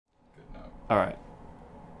All right.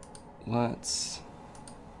 Let's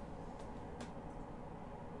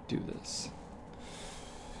do this.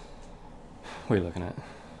 What are you looking at?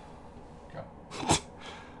 Go.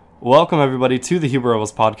 Welcome, everybody, to the Huber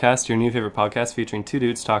Rebels podcast, your new favorite podcast featuring two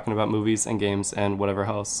dudes talking about movies and games and whatever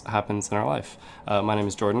else happens in our life. My name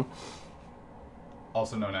is Jordan.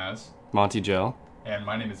 Also known as. Monty Joe. And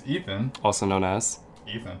my name is Ethan. Also known as.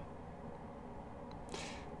 Ethan.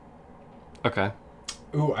 Okay.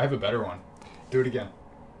 Ooh, I have a better one. Do it again.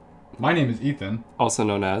 My name is Ethan. Also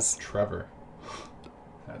known as. Trevor.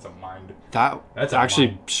 That's a mind. That's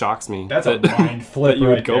actually shocks me. That's a mind flip. That you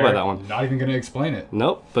right would go there. by that one. Not even going to explain it.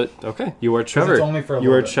 Nope, but okay. You are Trevor. It's only for a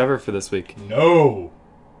you are little bit. Trevor for this week. No.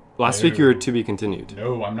 Last week you were to be continued.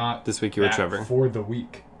 No, I'm not. This week you were Trevor. For the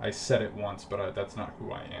week. I said it once, but that's not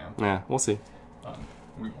who I am. Yeah, we'll see.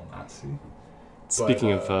 We will not see.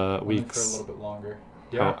 Speaking but, of only weeks, for a little bit longer.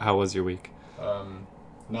 Yeah. How was your week?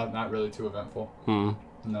 Not really too eventful.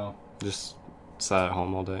 No. Just sat at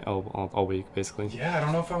home all day, all week, basically. Yeah, I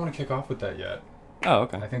don't know if I want to kick off with that yet. Oh,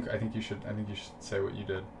 okay. I think you should say what you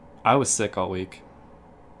did. I was sick all week.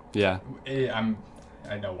 Yeah.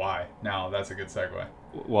 I know why. Now that's a good segue.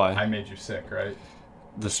 Why? I made you sick, right?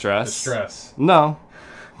 The stress? The stress. No.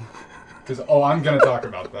 Because I'm gonna talk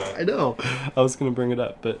about that. I know. I was gonna bring it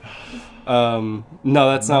up, but no,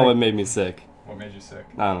 that's not what made me sick. What made you sick?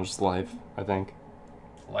 I don't know, just life, I think.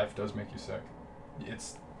 Life does make you sick.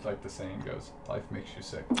 It's like the saying goes, life makes you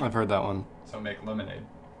sick. I've heard that one. So make lemonade.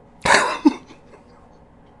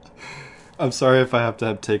 I'm sorry if I have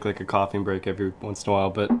to take like a coughing break every once in a while,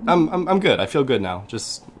 but I'm good. I feel good now.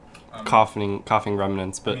 Just coughing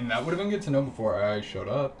remnants. But I mean, that would have been good to know before I showed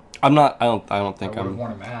up. I'm not. I don't think I would have I'm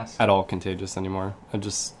worn a mask. at all contagious anymore. I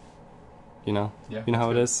just, Yeah. You know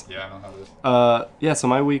how it is. Yeah, I know how it is. Yeah. So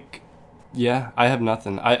my week. Yeah, I have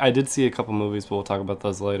nothing. I did see a couple movies, but we'll talk about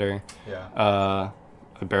those later. Yeah.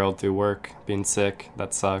 I barreled through work, being sick.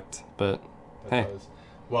 That sucked, but hey.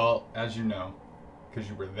 Well, as you know, because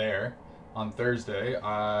you were there, on Thursday,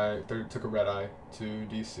 I took a red eye to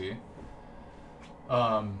D.C.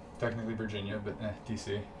 Technically Virginia, but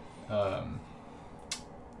D.C. A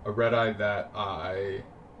red eye that I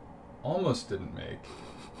almost didn't make.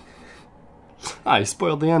 I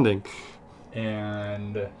spoiled the ending.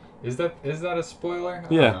 And is that a spoiler?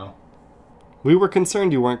 I Yeah. don't know. We were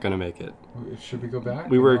concerned you weren't going to make it. Should we go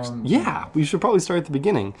back? We were. Yeah, we should probably start at the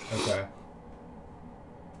beginning. Okay.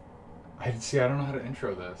 I don't know how to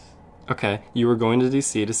intro this. Okay, you were going to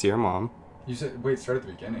DC to see your mom. You said, wait, start at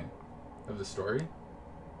the beginning of the story?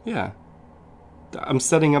 Yeah. I'm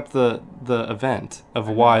setting up the event of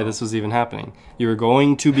why this was even happening. You were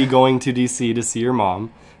going to DC to see your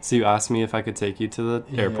mom, so you asked me if I could take you to the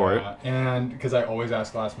airport. Yeah, and because I always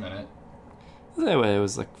ask last minute. Anyway, it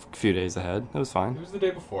was like a few days ahead. It was fine. It was the day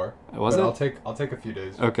before. Was it? I'll take a few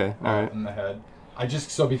days. Okay, all right. In the head.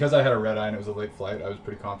 Because I had a red eye and it was a late flight, I was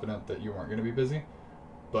pretty confident that you weren't going to be busy.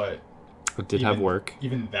 But I did have work.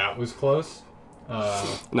 Even that was close.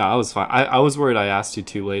 No, I was fine. I was worried I asked you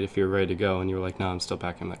too late if you were ready to go, and you were like, "No, I'm still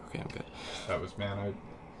packing." I'm like, "Okay, I'm good." That was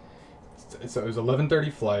So it was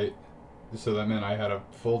 11:30 flight, so that meant I had a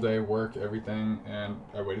full day work, everything, and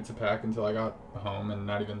I waited to pack until I got home, and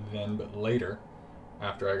not even then, but later,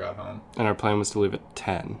 after I got home. And our plan was to leave at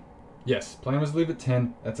 10. Yes, plan was to leave at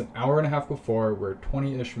 10. That's an hour and a half before. We're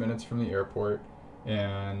 20-ish minutes from the airport,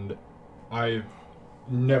 and I've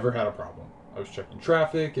never had a problem. I was checking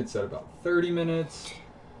traffic. It said about 30 minutes.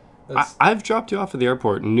 I've dropped you off at the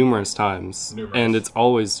airport numerous times, and it's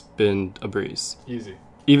always been a breeze. Easy.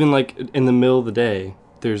 Even like in the middle of the day,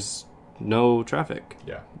 there's no traffic.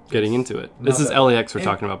 Yeah. Getting into it. This is LAX we're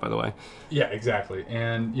talking about, by the way. Yeah, exactly.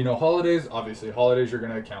 And holidays you're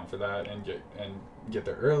going to account for that and get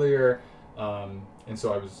there earlier. And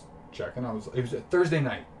so I was checking. It was a Thursday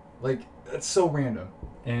night. Like, that's so random.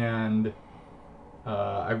 And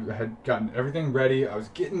I had gotten everything ready. I was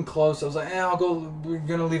getting close. I was like, we're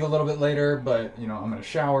going to leave a little bit later, but I'm going to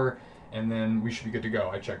shower and then we should be good to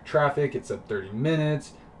go. I checked traffic. It said 30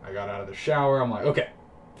 minutes. I got out of the shower. I'm like, okay.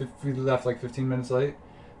 We left like 15 minutes late.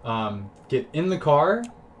 Get in the car,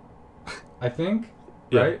 I think,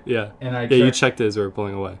 right? Yeah. And you checked it as we were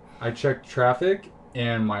pulling away. I checked traffic,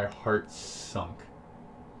 and my heart sunk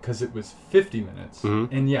because it was 50 minutes.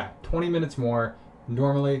 Mm-hmm. And 20 minutes more,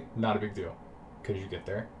 normally not a big deal because you get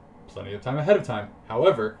there plenty of time ahead of time.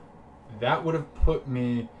 However, that would have put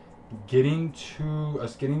me getting to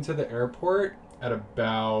the airport at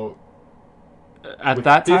about...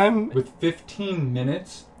 With 15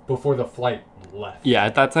 minutes before the flight left. Yeah,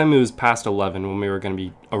 at that time it was past 11 when we were going to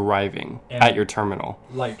be arriving at your terminal.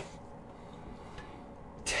 Like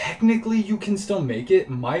technically you can still make it.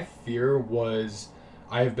 My fear was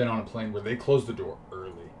I have been on a plane where they closed the door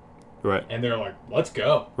early. Right. And they're like, let's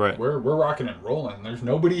go. Right. We're rocking and rolling. There's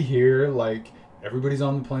nobody here. Like, everybody's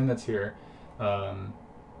on the plane that's here. And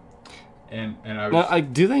I was... Now,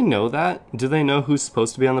 do they know that? Do they know who's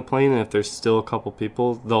supposed to be on the plane, and if there's still a couple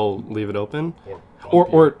people, they'll leave it open?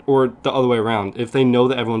 Or the other way around. If they know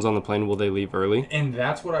that everyone's on the plane, will they leave early? And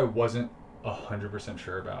that's what I wasn't 100%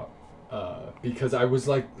 sure about. Because I was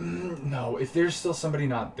like, no, if there's still somebody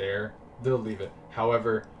not there, they'll leave it.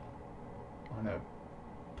 However, on a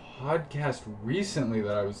podcast recently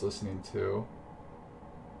that I was listening to,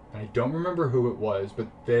 and I don't remember who it was, but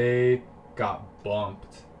they got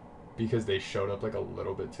bumped because they showed up like a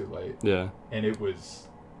little bit too late. Yeah. And it was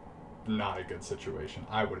not a good situation.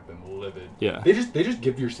 I would have been livid. Yeah. They just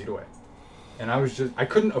give your seat away. And I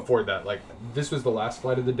couldn't afford that. Like, this was the last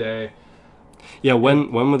flight of the day. Yeah,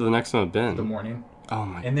 when would the next one have been? The morning. Oh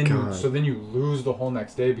my and then God. then you lose the whole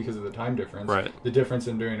next day because of the time difference. Right. The difference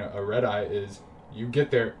in doing a red eye is you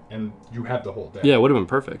get there and you have the whole day. Yeah, it would have been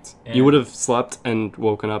perfect. And you would have slept and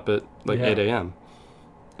woken up at like Yeah. 8 a.m.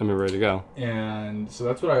 and been ready to go. And so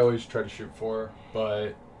that's what I always try to shoot for.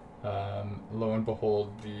 But lo and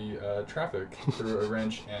behold, the traffic threw a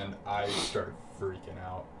wrench and I started freaking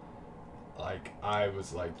out. Like, I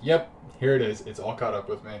was like, yep, here it is. It's all caught up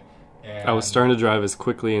with me. And I was starting to drive as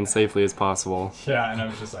quickly and safely as possible. Yeah, and I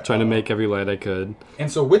was just like... trying to make every light I could.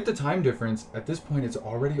 And so with the time difference, at this point, it's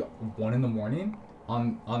already 1 in the morning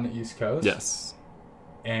on the East Coast. Yes.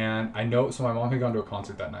 And I know... So my mom had gone to a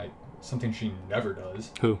concert that night. Something she never does.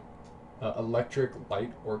 Who? Electric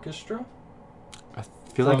Light Orchestra. I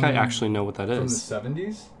feel like I actually know what that is. From the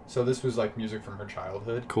 70s. So this was like music from her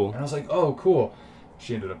childhood. Cool. And I was like, oh, cool.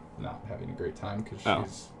 She ended up not having a great time because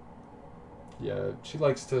she's... Yeah, she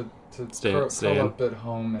likes to curl up at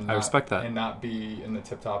home and I respect that. And not be in the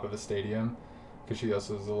tip top of a stadium because she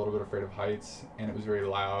also is a little bit afraid of heights and it was very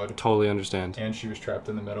loud. Totally understand. And she was trapped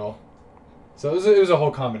in the middle. So it was a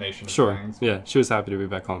whole combination of things. Yeah, she was happy to be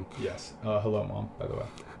back home. Yes. Hello, Mom, by the way.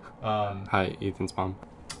 Hi, Ethan's mom.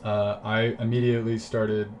 I immediately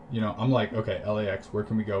started, I'm like, okay, LAX, where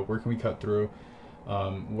can we go? Where can we cut through?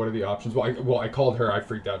 What are the options? Well, I called her. I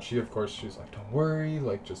freaked out. She's like, don't worry.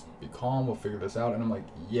 Like, just be calm. We'll figure this out. And I'm like,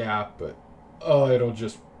 yeah, but, it'll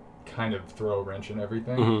just kind of throw a wrench in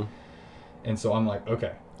everything. Mm-hmm. And so I'm like,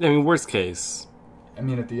 okay. I mean, worst case. I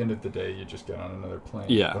mean, at the end of the day, you just get on another plane.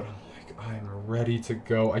 Yeah. But I'm like, I'm ready to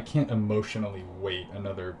go. I can't emotionally wait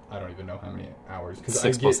another, I don't even know how many hours.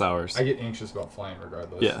 6+ hours. I get anxious about flying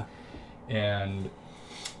regardless. Yeah. And,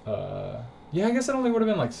 yeah, I guess it only would have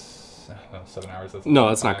been like 7 hours.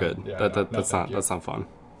 That's not good. Yeah, that's not fun.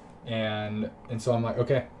 And so I'm like,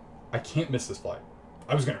 okay, I can't miss this flight.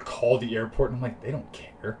 I was gonna call the airport, and I'm like, they don't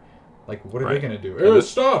care. Like, what are they gonna do?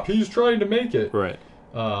 Stop! He's trying to make it. Right.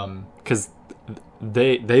 Because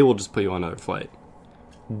they will just put you on another flight.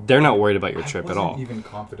 They're not worried about your trip at all. I wasn't even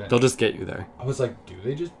confident. They'll just get you there. I was like, do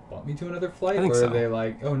they just bump me to another flight, I think or so. are they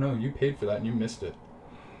like, oh no, you paid for that and you missed it,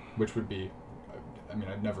 which would be, I mean,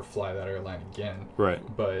 I'd never fly that airline again. Right.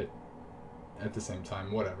 But at the same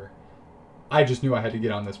time, whatever. I just knew I had to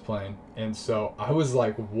get on this plane. And so I was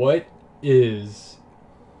like,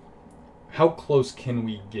 how close can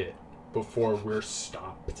we get before we're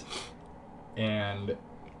stopped? And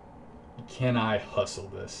can I hustle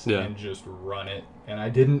this and just run it? And I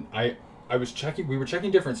didn't, we were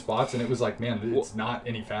checking different spots and it was like, man, it's not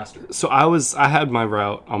any faster. So I had my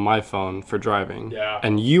route on my phone for driving. Yeah.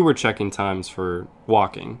 And you were checking times for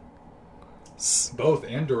walking. Both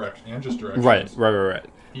and just directions. Right.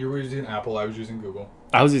 You were using Apple, I was using Google.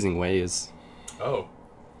 I was using Waze. Oh,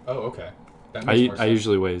 okay. That makes more sense. I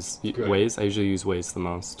usually Waze. I usually use Waze the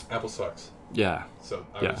most. Apple sucks. Yeah. So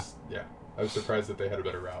I was surprised that they had a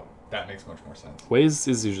better route. That makes much more sense. Waze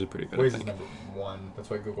is usually pretty good. Waze is number 1. That's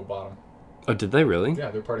why Google bought them. Oh, did they really? Yeah,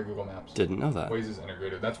 they're part of Google Maps. Didn't know that. Waze is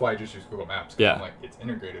integrated. That's why I just use Google Maps. Yeah. I'm like, it's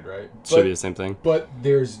integrated, right? Should be the same thing. But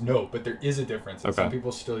there is a difference. And Okay. some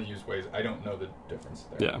people still use Waze. I don't know the difference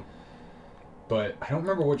there. Yeah. But I don't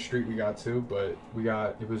remember which street we got to, but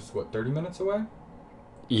it was, 30 minutes away?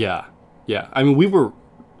 Yeah. I mean, we were,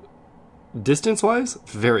 distance-wise,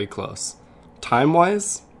 very close.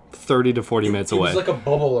 Time-wise, 30 to 40 minutes away. It was like a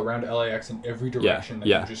bubble around LAX in every direction that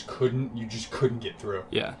yeah. you just couldn't get through.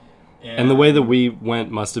 Yeah. And the way that we went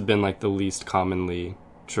must have been like the least commonly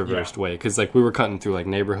traversed way, because like we were cutting through like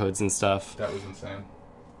neighborhoods and stuff. That was insane.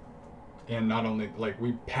 And not only, like,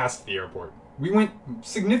 we passed the airport. We went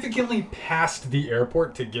significantly past the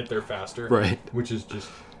airport to get there faster. Right. Which is just...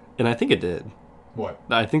 And I think it did. What?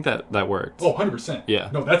 I think that worked. Oh, 100%. Yeah.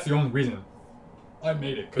 No, that's the only reason I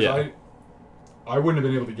made it. Because I wouldn't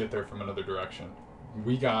have been able to get there from another direction.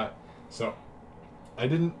 So I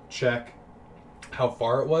didn't check how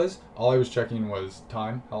far it was. All I was checking was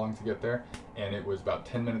time, how long to get there, and it was about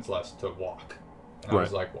 10 minutes less to walk. And I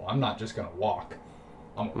was like, well, I'm not just going to walk.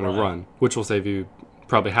 I'm going to run. Which will save you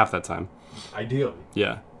probably half that time. Ideally.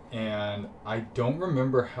 Yeah. And I don't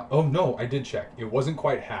remember how... Oh, no, I did check. It wasn't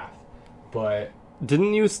quite half, but...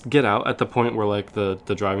 Didn't you get out at the point where like the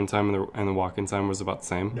driving time and the walking time was about the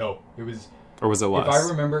same? No, it was... Or was it less? If I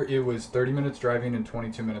remember, it was 30 minutes driving and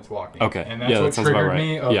 22 minutes walking. Okay. And that's what triggered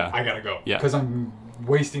me of, I gotta go. Yeah. Because I'm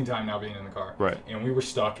wasting time now being in the car. Right. And we were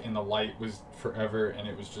stuck, and the light was forever, and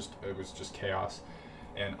it was just chaos.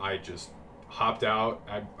 And I just hopped out.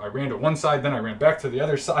 I ran to one side, then I ran back to the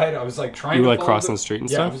other side. I was like trying to... You were like crossing the street and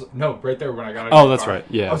stuff? No, right there when I got out Oh, of the that's car. right.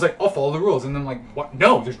 Yeah. I was like, I'll follow the rules. And then like, what?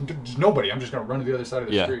 No, there's nobody. I'm just going to run to the other side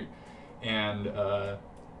of the street. And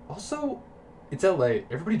also, it's LA.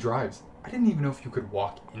 Everybody drives. I didn't even know if you could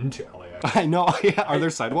walk into LAX. I know. Yeah. Are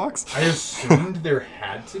there sidewalks? I assumed there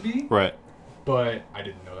had to be. Right. But I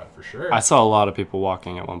didn't know that for sure. I saw a lot of people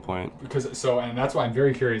walking at one point. And that's why I'm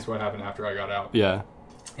very curious what happened after I got out. Yeah.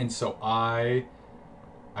 And so I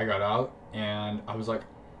got out and I was like,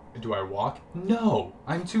 do I walk? No,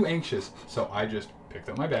 I'm too anxious. So I just picked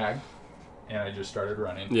up my bag and I just started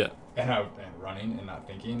running. Yeah. And running and not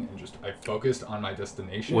thinking and just I focused on my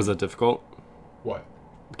destination. Was it difficult? What?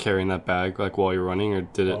 Carrying that bag like while you're running, or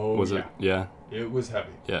did it? It? Yeah. It was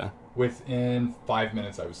heavy. Yeah. Within 5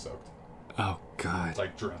 minutes, I was soaked. Oh God.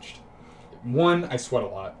 Like drenched. 1, I sweat a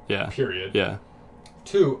lot. Yeah. Period. Yeah.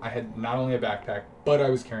 2, I had not only a backpack, but I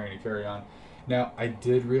was carrying a carry-on. Now I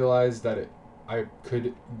did realize that I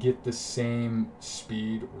could get the same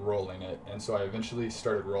speed rolling it, and so I eventually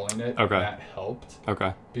started rolling it. Okay. And that helped.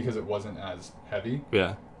 Okay. Because it wasn't as heavy.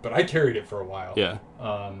 Yeah. But I carried it for a while. Yeah.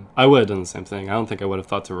 I would have done the same thing. I don't think I would have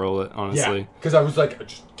thought to roll it, honestly. Yeah. Because I was like,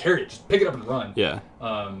 just carry it, just pick it up and run. Yeah.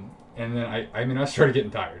 And then I started getting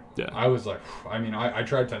tired. Yeah. I was like, I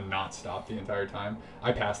tried to not stop the entire time.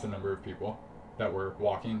 I passed a number of people that were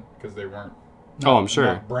walking because they weren't. I'm sure.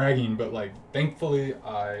 Not bragging, but like, thankfully,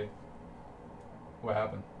 what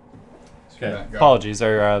happened? Okay. Apologies,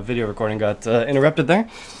 our video recording got interrupted there.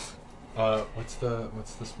 What's the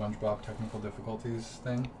SpongeBob technical difficulties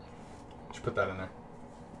thing? Should put that in there.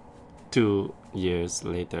 2 years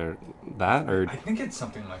later, that or I think it's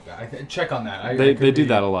something like that. I check on that. They do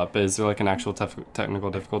that a lot, but is there like an actual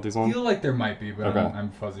technical difficulties one? I feel like there might be, but okay.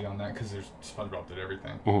 I'm fuzzy on that because SpongeBob did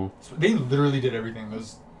everything. Mm-hmm. They literally did everything.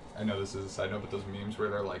 I know this is a side note, but those memes where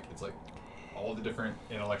they're like, it's like all the different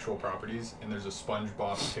intellectual properties, and there's a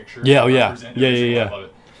SpongeBob picture. Yeah, yeah. I love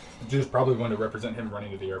it. There's probably one to represent him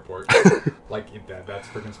running to the airport. That's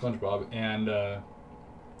freaking SpongeBob. And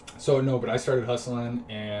but I started hustling,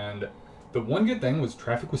 and the one good thing was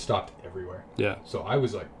traffic was stopped everywhere. Yeah. So I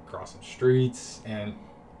was like crossing streets, and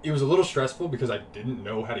it was a little stressful because I didn't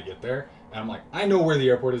know how to get there. And I'm like, I know where the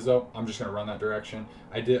airport is though. I'm just gonna run that direction.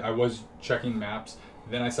 I was checking maps.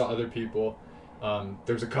 Then I saw other people.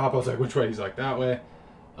 There was a cop. I was like, which way? He's like, that way.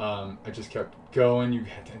 I just kept going.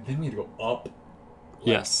 Then we had to go up.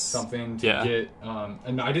 Something to get.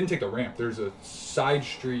 And I didn't take the ramp. There's a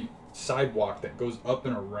sidewalk that goes up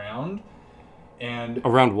and around. And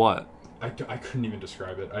around what? I couldn't even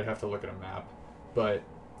describe it. I'd have to look at a map. But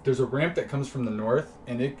there's a ramp that comes from the north,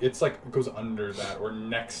 and it goes under that or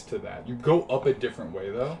next to that. You go up a different way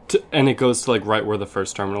though. And it goes to like right where the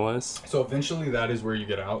first terminal is. So eventually that is where you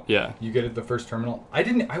get out. Yeah. You get at the first terminal.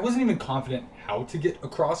 I wasn't even confident how to get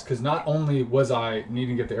across because not only was I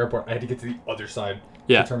needing to get to the airport, I had to get to the other side.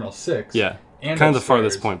 Yeah. To Terminal 6. Yeah. And kind of the upstairs.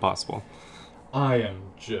 farthest point possible. I am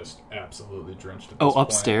just absolutely drenched at this point.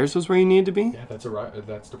 Upstairs was where you needed to be? Yeah,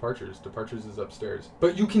 that's departures. Departures is upstairs.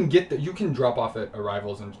 But you can you can drop off at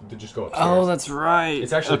arrivals and just go upstairs. Oh, that's right.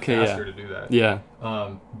 It's actually faster to do that. Yeah.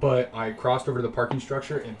 But I crossed over to the parking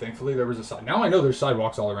structure, and thankfully there was a side. Now I know there's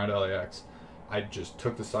sidewalks all around LAX. I just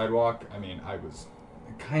took the sidewalk. I mean, I was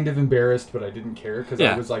kind of embarrassed, but I didn't care because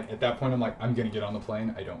I was like, at that point, I'm like, I'm gonna get on the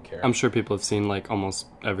plane. I don't care. I'm sure people have seen like almost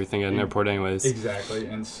everything at an airport, anyways. Exactly,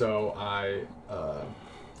 and so I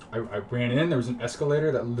ran in. There was an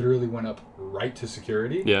escalator that literally went up right to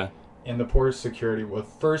security. Yeah. And the first security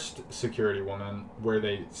woman, where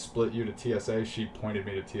they split you to TSA, she pointed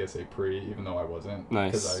me to TSA pre, even though I wasn't.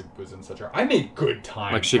 Nice. Because I was in I made good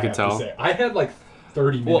time. Like she could tell. I had like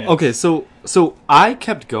 30 minutes. Well, okay, so I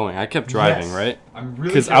kept going. I kept driving, right? I'm really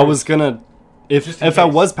because I was gonna, if I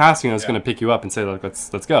was passing, I was gonna pick you up and say like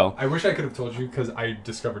let's go. I wish I could have told you because I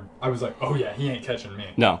was like, oh yeah, he ain't catching me.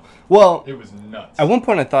 No, well, it was nuts. At one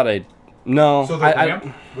point, I thought No. So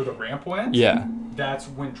where the ramp went? Yeah. That's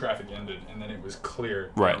when traffic ended, and then it was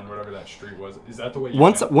clear Right. on whatever that street was. Is that the way you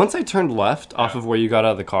Once I turned left off of where you got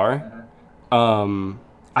out of the car,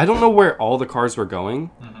 I don't know where all the cars were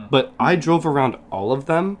going, but I drove around all of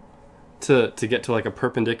them to get to like a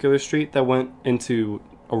perpendicular street that went into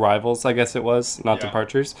arrivals, I guess it was, not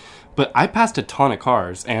departures. But I passed a ton of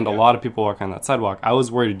cars and a lot of people walking on that sidewalk. I was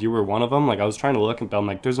worried you were one of them. Like, I was trying to look, and I'm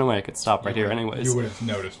like, there's no way I could stop right here anyways. You would have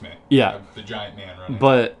noticed me. Yeah. The giant man running.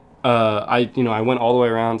 But I went all the way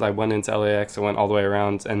around. I went into LAX. I went all the way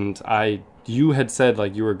around, and you had said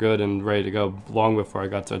like you were good and ready to go long before I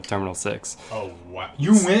got to Terminal 6. Oh, wow.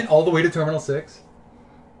 You went all the way to Terminal 6?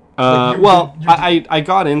 I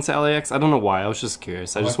got into LAX. I don't know why. I was just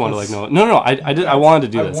curious. I just wanted to like know. No. I did. I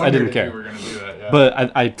wanted to do this. I didn't care. You were gonna do that, yeah.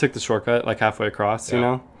 But I took the shortcut like halfway across. You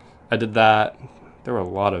know, I did that. There were a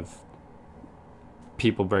lot of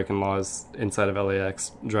people breaking laws inside of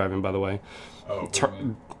LAX driving. By the way,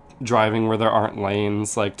 driving where there aren't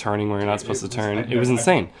lanes, like turning where you're not supposed to turn. It was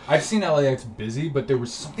insane. I've seen LAX busy, but there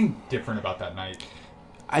was something different about that night.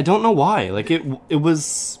 I don't know why. Like it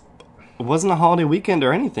wasn't a holiday weekend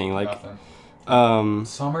or anything. Like nothing.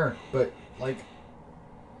 Summer, but like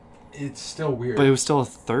it's still weird. But it was still a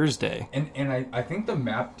Thursday. And I think the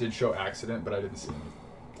map did show accident, but I didn't see any.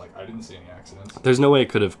 Like, I didn't see any accidents. There's no way it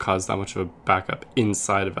could have caused that much of a backup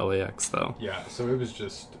inside of LAX though. Yeah, so it was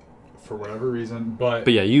just for whatever reason, but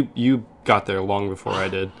yeah, you got there long before I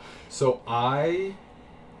did. So I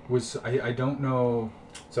don't know.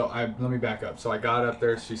 So let me back up. So I got up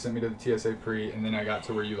there. She sent me to the TSA pre, and then I got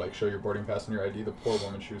to where you like show your boarding pass and your ID. The poor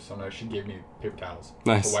woman, she was so nice. She gave me paper towels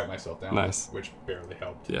to wipe myself down. Nice, which barely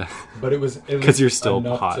helped. Yeah, but it was because you're still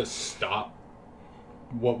enough hot to stop.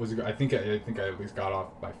 What was? I think I at least got off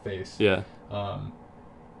my face. Yeah.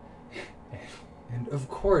 And of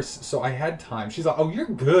course, so I had time. She's like, "Oh, you're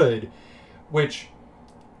good," which.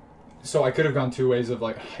 So I could have gone two ways of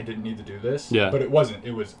like I didn't need to do this. Yeah. But it wasn't.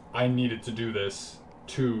 It was I needed to do this.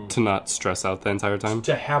 To not stress out the entire time,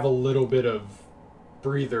 to have a little bit of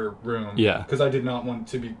breather room, because I did not want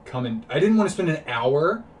to be coming. I didn't want to spend an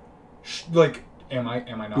hour like am I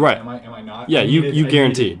not right. am I not you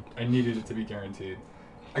guaranteed. I needed it to be guaranteed.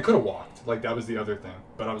 I could have walked, like that was the other thing,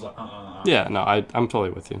 but I was like yeah, no, I'm totally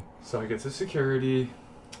with you. So I get to security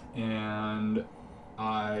and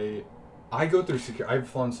I go through security. I've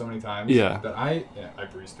flown so many times that I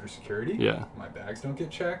breeze through security. Yeah, my bags don't get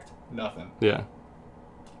checked, nothing. Yeah.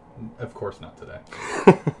 Of course not today.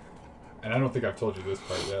 And I don't think I've told you this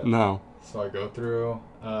part yet. No. So I go through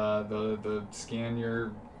the scan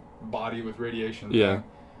your body with radiation thing.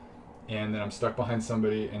 And then I'm stuck behind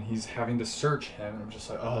somebody and he's having to search him. And I'm just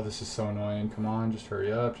like, oh, this is so annoying. Come on, just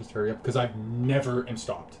hurry up. Because I've never am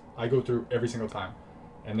stopped. I go through every single time.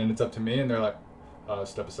 And then it's up to me and they're like,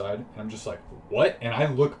 step aside. And I'm just like, what? And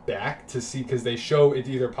I look back to see, because they show it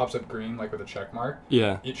either pops up green, like with a check mark.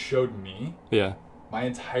 Yeah. It showed me. Yeah. My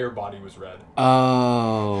entire body was red.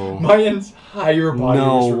 Oh. My entire body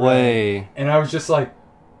was red. No way. And I was just like,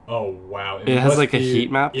 oh, wow. It has like a heat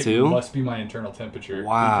map too? It must be my internal temperature.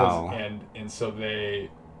 Wow. And so they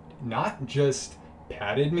not just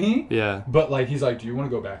patted me. Yeah. But like, he's like, do you want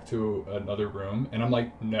to go back to another room? And I'm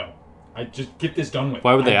like, no. I just get this done with.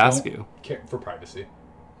 Why would they ask you? For privacy.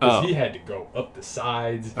 Because he had to go up the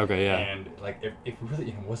sides. Okay, yeah. And like, it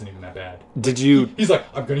really wasn't even that bad. Did you? He's like,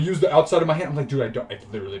 I'm gonna use the outside of my hand. I'm like, dude, I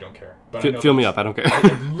literally don't care. But feel me up. I don't care.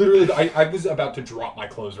 I was about to drop my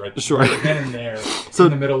clothes right then and there in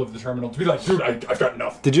the middle of the terminal to be like, dude, I've got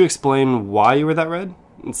enough. Did you explain why you were that red?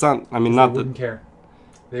 It's not. I mean, not they wouldn't care.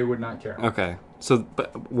 They would not care. Okay, so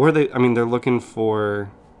but were they? I mean, they're looking for.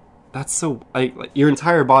 That's so like your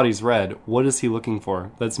entire body's red. What is he looking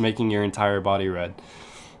for? That's making your entire body red.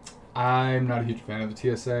 I'm not a huge fan of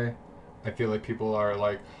the TSA. I feel like people are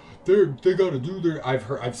like, they gotta do their.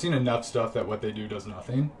 I've seen enough stuff that what they do does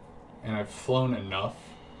nothing, and I've flown enough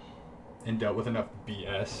and dealt with enough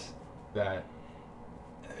BS that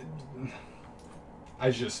I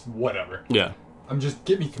just whatever. Yeah. I'm just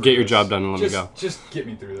get me through. Get your job done and let me go. Just get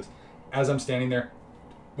me through this. As I'm standing there,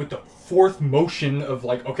 with the fourth motion of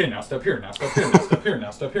like, okay, now step here, now step here, now step here,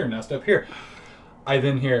 now step here, now step here. I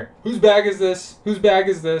then hear, whose bag is this? Whose bag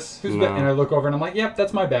is this? Whose bag? And I look over and I'm like, yep,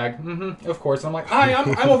 that's my bag. Of course. And I'm like, hi,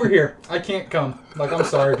 I'm over here. I can't come. Like, I'm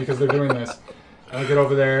sorry because they're doing this. And I get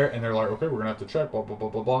over there and they're like, okay, we're going to have to check, blah, blah, blah,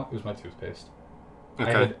 blah, blah. It was my toothpaste.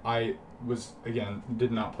 Okay. I was, again,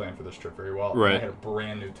 did not plan for this trip very well. Right. I had a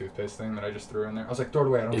brand new toothpaste thing that I just threw in there. I was like, throw it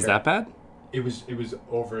away. I don't care. Is that bad? It was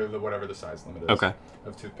over the whatever the size limit is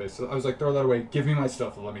of toothpaste. So I was like, throw that away. Give me my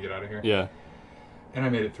stuff and let me get out of here. Yeah. and I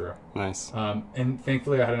made it through. Nice. And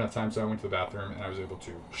thankfully I had enough time, so I went to the bathroom and I was able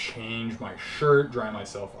to change my shirt, dry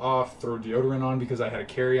myself off, throw deodorant on because I had a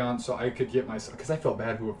carry-on, so I could get myself, because I felt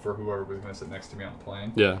bad for whoever was going to sit next to me on the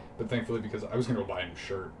plane. Yeah. But thankfully, because I was going to go buy a new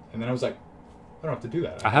shirt, and then I was like, I don't have to do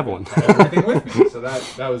that. I have one. I have everything with me, so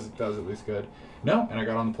that was at least good. No, and I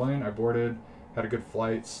got on the plane, I boarded, had a good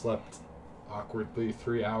flight, slept awkwardly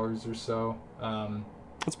 3 hours or so.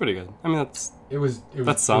 That's pretty good. I mean, that's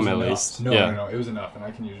some at enough. least. No, it was enough, and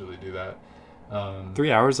I can usually do that.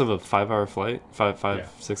 3 hours of a 5-hour flight,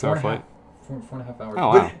 6-hour flight. 4.5 hours. Oh,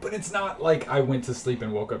 wow. But it's not like I went to sleep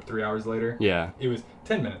and woke up 3 hours later. Yeah. It was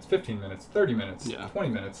 10 minutes, 15 minutes, 30 minutes, Yeah. 20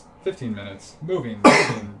 minutes, 15 minutes, moving,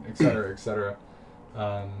 et cetera, et cetera.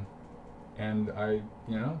 And I,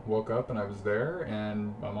 woke up and I was there,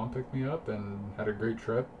 and my mom picked me up and had a great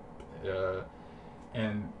trip.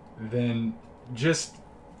 And then just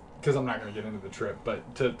because I'm not going to get into the trip,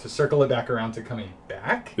 but to circle it back around to coming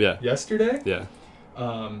back yesterday. Yeah.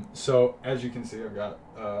 So as you can see, I've got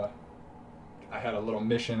I had a little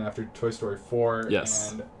mission after Toy Story 4.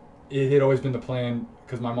 Yes. And it had always been the plan,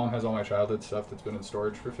 because my mom has all my childhood stuff that's been in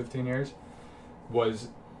storage for 15 years, was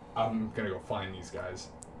I'm going to go find these guys.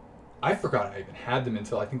 I forgot I even had them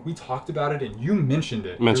until I think we talked about it and you mentioned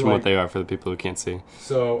it. Mention what they are for the people who can't see.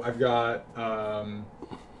 So I've got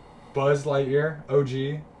Buzz Lightyear,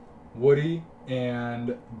 OG, Woody,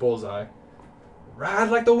 and Bullseye. Ride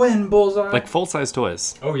like the wind, Bullseye. Like full-size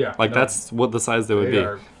toys. Oh, yeah. That's what the size they would be.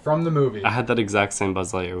 Are from the movie. I had that exact same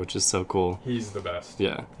Buzz Lightyear, which is so cool. He's the best.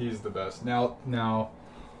 Yeah. He's the best. Now,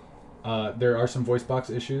 there are some voice box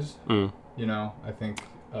issues. Mm. I think...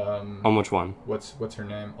 on which one? What's her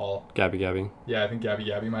name? Gabby. Yeah, I think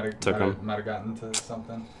Gabby might have gotten to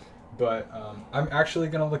something. But I'm actually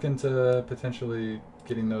going to look into potentially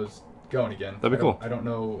getting those going again. That'd be cool. I don't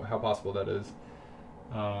know how possible that is.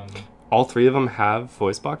 All three of them have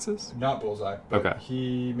voice boxes? Not Bullseye, but okay.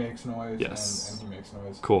 He makes noise, yes. and he makes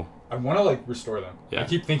noise. Cool. I want to restore them. Yeah. I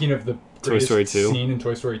keep thinking of the Toy Story 2 scene in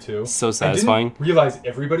Toy Story 2. So satisfying. I didn't realize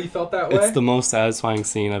everybody felt that way. It's the most satisfying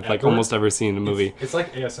scene I've almost ever seen in a movie. It's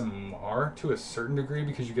like ASMR to a certain degree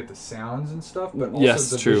because you get the sounds and stuff, but also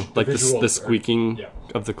yes, true. The squeaking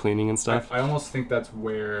of the cleaning and stuff. I almost think that's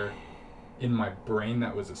where in my brain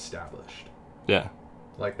that was established. Yeah.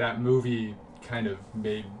 Like that movie kind of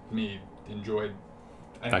made me enjoy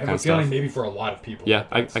that kind of feeling stuff. Maybe for a lot of people. Yeah,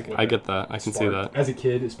 I get that. I can see that. As a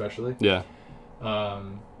kid, especially. Yeah.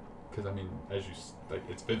 Because as you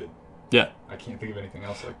it's vivid. Yeah. I can't think of anything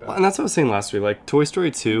else like that. Well, and that's what I was saying last week. Like Toy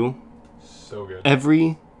Story 2. So good.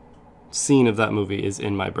 Every scene of that movie is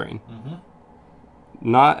in my brain.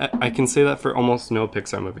 Mm-hmm. I can say that for almost no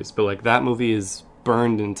Pixar movies, but that movie is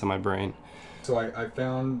burned into my brain. So I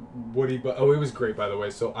found Woody, but it was great, by the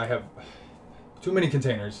way. So I have too many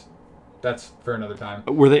containers. That's for another time.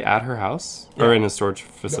 Were they at her house or in a storage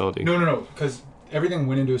facility? No. Because everything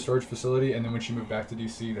went into a storage facility, and then when she moved back to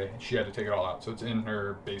DC, she had to take it all out. So it's in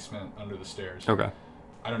her basement under the stairs. Okay.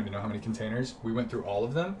 I don't even know how many containers. We went through all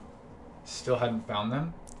of them. Still hadn't found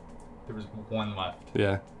them. There was one left.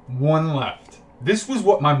 Yeah. One left. This was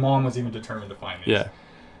what my mom was even determined to find these. Yeah.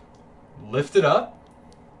 Lift it up.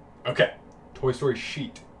 Okay. Toy Story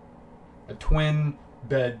sheet. A twin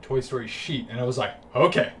bed Toy Story sheet. And I was like,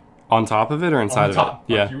 okay. On top of it or inside on top. of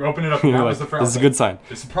it? Yeah. You open it up and that was the front. This is a good sign.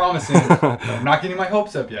 This is promising. But I'm not getting my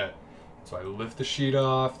hopes up yet. So I lift the sheet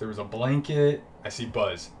off. There was a blanket. I see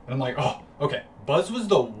Buzz. And I'm like, oh, okay. Buzz was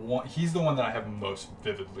the one. He's the one that I have most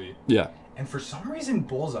vividly. Yeah. And for some reason,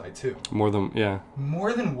 Bullseye too. More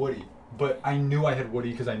than Woody. But I knew I had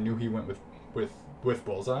Woody because I knew he went with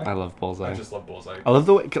Bullseye. I love Bullseye. I just love Bullseye. I love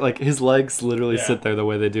the way his legs literally sit there the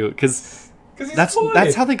way they do it because that's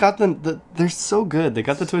how they got them. They're so good. They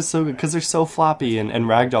got the toys so good because they're so floppy and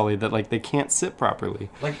ragdolly that they can't sit properly.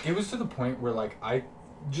 It was to the point where I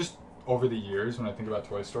just over the years when I think about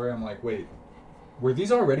Toy Story, I'm like, wait, were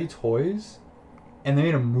these already toys, and they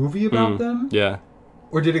made a movie about them? Yeah.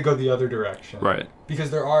 Or did it go the other direction? Right.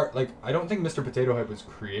 Because there are, I don't think Mr. Potato Head was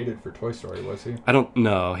created for Toy Story, was he? I don't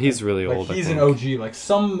know. He's really old, He's I think. an OG.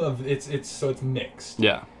 Some of it's mixed.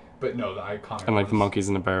 Yeah. But no, the iconic and the monkeys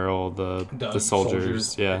in a barrel, the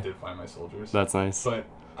soldiers. Yeah. I did find my soldiers. That's nice. But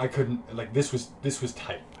I couldn't, this was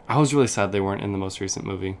tight. I was really sad they weren't in the most recent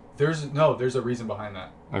movie. There's a reason behind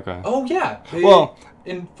that. Okay. Oh, yeah.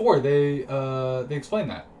 In 4, they explain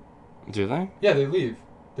that. Do they? Yeah, they leave.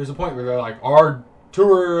 There's a point where they're like, our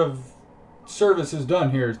tour of service is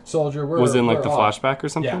done here, soldier. Was it in the flashback or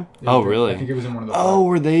something? Yeah. Oh, really? I think it was in one of those. Oh,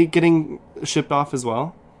 were they getting shipped off as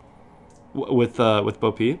well? With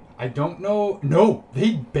Bo Peep? I don't know. No,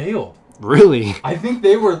 they bailed. Really? I think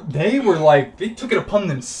they were like, they took it upon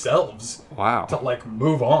themselves Wow. to like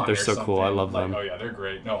move on. They're or so cool. something. I love like, them. Oh yeah, they're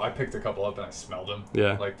great. No, I picked a couple up and I smelled them.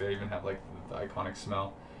 Yeah. Like they even have like the iconic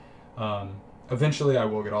smell. Eventually I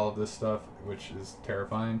will get all of this stuff, which is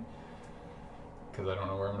terrifying because I don't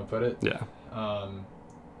know where I'm gonna put it. Yeah.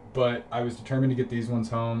 But I was determined to get these ones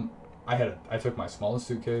home. I took my smallest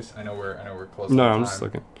suitcase. I know we're close to No, the I'm time, just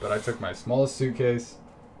looking. But I took my smallest suitcase.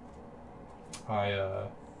 I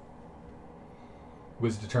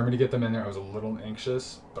was determined to get them in there. I was a little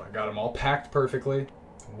anxious, but I got them all packed perfectly.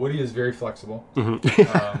 Woody is very flexible.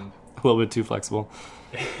 Mm-hmm. A little bit too flexible.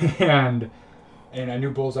 And I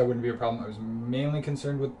knew Bullseye wouldn't be a problem. I was mainly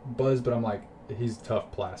concerned with Buzz, but I'm like, he's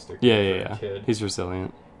tough plastic. Yeah. Kid. He's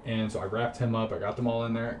resilient. And so I wrapped him up. I got them all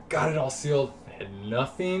in there. Got it all sealed. I had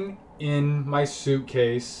nothing in my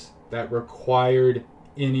suitcase that required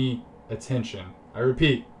any attention. I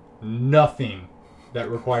repeat, nothing that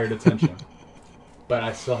required attention. But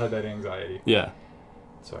I still had that anxiety. Yeah.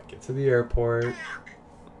 So I get to the airport.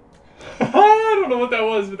 I don't know what that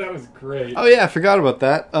was, but that was great. Oh yeah, I forgot about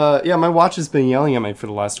that. Yeah, my watch has been yelling at me for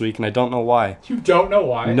the last week, and I don't know why. You don't know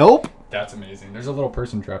why? Nope. That's amazing. There's a little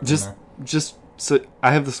person trapped in there. Just so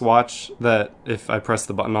I have this watch that if I press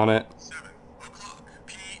the button on it, 7:00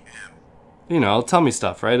 p.m. you know, it'll tell me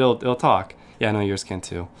stuff, right? It'll talk. Yeah, I know yours can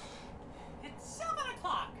too. It's 7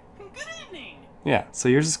 o'clock. Good evening. Yeah, so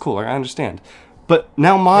yours is cooler. I understand. But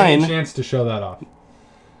now Any mine chance to show that off?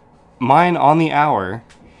 on the hour.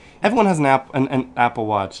 Everyone has an Apple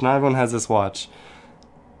Watch. Not everyone has this watch.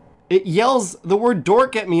 It yells the word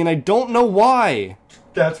dork at me, and I don't know why.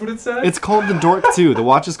 That's what it said? It's called the Dork 2. The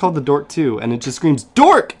watch is called the Dork 2, and it just screams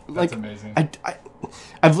dork. That's amazing.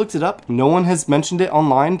 I've looked it up. No one has mentioned it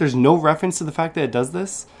online. There's no reference to the fact that it does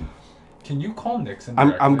this. Can you call Nixon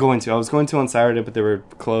I'm directly? going to. I was going to on Saturday, but they were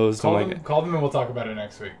closed. Call them and we'll talk about it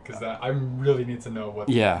next week, because I really need to know what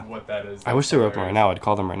that is. I wish they were open right now. I'd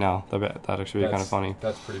call them right now. That'd actually be kind of funny.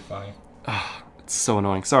 That's pretty funny. It's so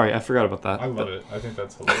annoying. Sorry, I forgot about that. I love it. I think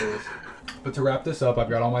that's hilarious. But to wrap this up, I've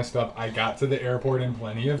got all my stuff. I got to the airport in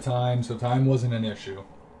plenty of time, so time wasn't an issue.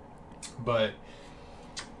 But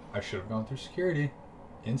I should have gone through security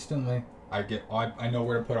instantly. I know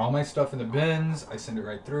where to put all my stuff in the bins. I send it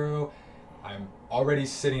right through. I'm already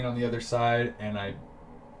sitting on the other side, and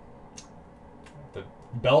the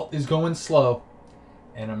belt is going slow,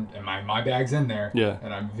 and my bag's in there. Yeah.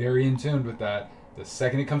 And I'm very in tune with that. The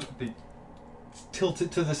second it comes, they tilt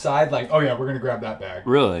it to the side, like, oh yeah, we're gonna grab that bag.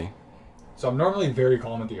 Really? So I'm normally very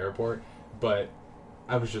calm at the airport, but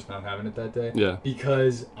I was just not having it that day. Yeah.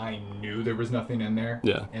 Because I knew there was nothing in there.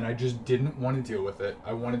 Yeah. And I just didn't want to deal with it.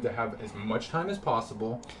 I wanted to have as much time as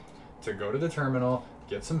possible to go to the terminal,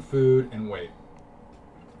 get some food, and wait.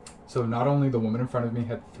 So not only the woman in front of me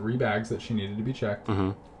had 3 bags that she needed to be checked,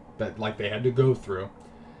 that like they had to go through,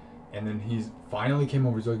 and then he finally came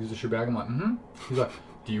over. He's like, "Is this your bag?" I'm like, "Mm-hmm." He's like,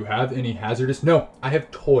 "Do you have any hazardous?" "No, I have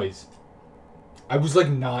toys." I was like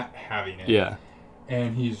not having it. Yeah.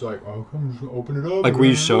 And he's like, "Oh, come just open it up." Like, were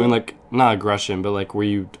you showing, like, not aggression, but, like, were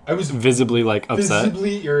you I was visibly, like, upset?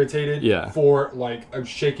 visibly irritated. Yeah. For like, I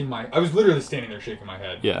was literally standing there shaking my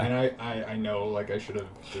head. Yeah. And I know, like, I should have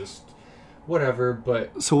just whatever,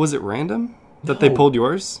 but So was it random that they No. pulled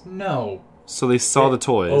yours? no. So they saw the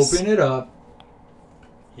toys. Open it up.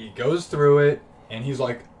 He goes through it, and he's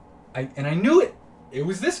like, I knew it. It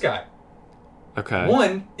was this guy. Okay.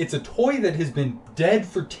 One, it's a toy that has been dead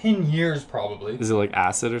for 10 years probably. Is it like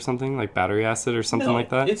acid or something? Like battery acid or something No, like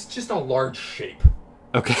that? It's just a large shape.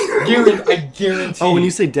 Okay. I guarantee. Oh, when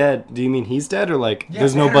you say dead, do you mean he's dead or like Yeah,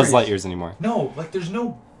 there's no Buzz batteries. Lightyears anymore? No, like there's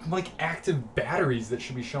no like active batteries that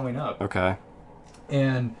should be showing up. Okay.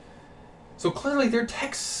 And so clearly their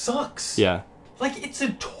tech sucks. Yeah. Like, it's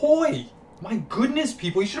a toy. My goodness,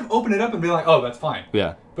 people. You should have opened it up and been like, oh, that's fine.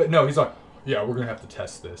 Yeah. But no, he's like, yeah, we're going to have to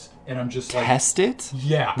test this. And I'm just like... Test it?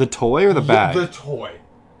 Yeah. The toy or the bag? The toy.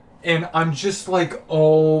 And I'm just like,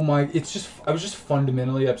 oh my... I was just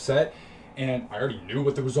fundamentally upset. And I already knew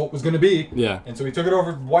what the result was going to be. Yeah. And so he took it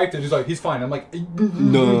over, wiped it. He's like, he's fine. I'm like...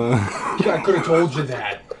 No. I could have told you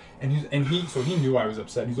that. And he knew I was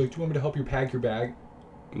upset. He's like, do you want me to help you pack your bag?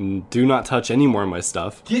 Do not touch any more of my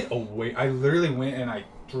stuff. Get away. I literally went and I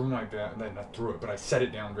threw my bag, not threw it, but I set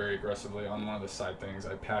it down very aggressively on one of the side things.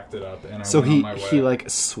 I packed it up and I went on my way. he like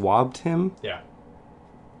swabbed him? Yeah.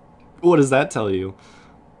 What does that tell you?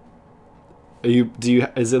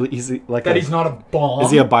 Is he like That he's not a bomb.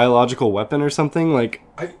 Is he a biological weapon or something? Like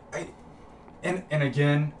and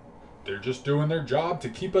again, they're just doing their job to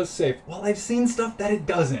keep us safe. Well, I've seen stuff that it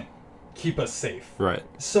doesn't. keep us safe. Right.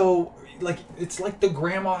 So, like, it's like the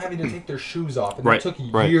grandma having to take their shoes off. And Right, it took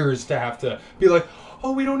right. years to have to be like,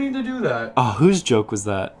 oh, we don't need to do that. Oh, whose joke was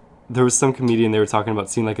that? There was some comedian, they were talking about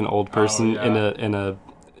seeing like an old person yeah. in a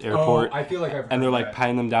airport. Oh, I feel like I've heard and they're like that.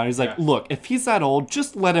 patting them down. He's like, Yeah. look, if he's that old,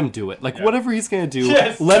 just let him do it. Like, Yeah. whatever he's going to do,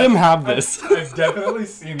 Yes, let him have this. I've definitely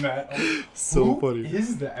seen that. So Who funny.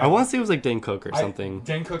 is that? I want to say it was like Dane Cook or something.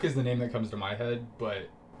 Dan Cook is the name that comes to my head, but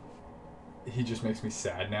he just makes me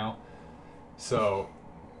sad now. So,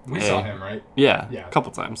 we Hey. saw him, right? Yeah, Yeah. a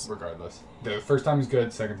couple times. Regardless. The first time was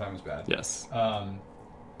good, second time was bad. Yes.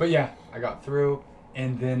 But yeah, I got through,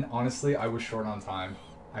 and then honestly, I was short on time.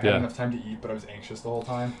 I had Yeah. enough time to eat, but I was anxious the whole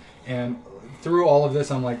time. And through all of this,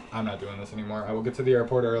 I'm like, I'm not doing this anymore. I will get to the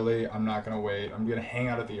airport early. I'm not going to wait. I'm going to hang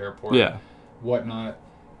out at the airport. Yeah. Whatnot.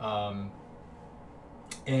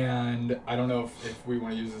 And I don't know if we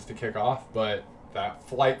want to use this to kick off, but that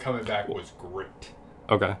flight coming back was great.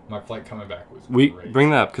 Okay. My flight coming back was We great.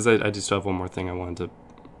 bring that up because I do still have one more thing I wanted to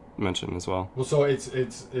mention as well. Well, so it's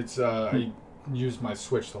I used my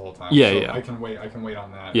Switch the whole time. Yeah, so yeah. I can wait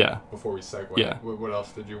on that. Yeah. Before we segue. Yeah. What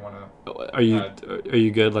else did you want to? Are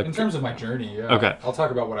you good? Like, In terms of my journey, yeah. Okay. I'll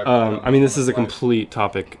talk about what I've I mean, this is a complete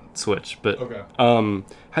topic switch, but Okay.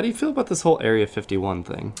 how do you feel about this whole Area 51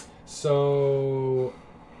 thing? So,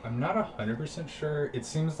 I'm not 100% sure. It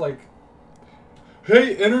seems like,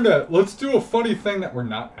 hey, internet, let's do a funny thing that we're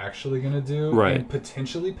not actually going to do. Right. And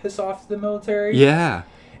potentially piss off the military. Yeah.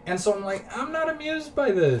 And so I'm like, I'm not amused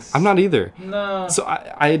by this. I'm not either. No. So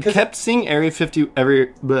I had kept seeing Area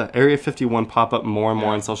 51 pop up more and more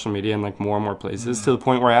Yeah. on social media and like more and more places to the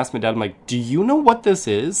point where I asked my dad, I'm like, do you know what this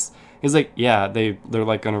is? He's like, yeah, they're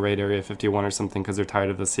like going to raid Area 51 or something because they're tired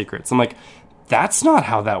of the secrets. I'm like, that's not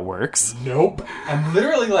how that works. Nope. I'm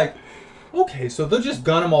literally like, okay, so they'll just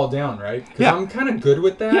gun them all down, right? Because Yeah. I'm kind of good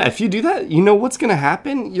with that. Yeah, if you do that, you know what's going to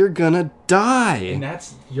happen? You're going to die. And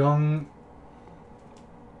that's young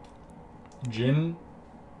Jin.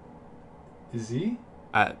 Is he?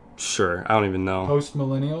 Sure, I don't even know. Post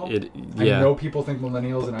millennial? I Yeah. know people think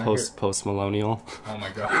millennials and Post Malonial. Oh my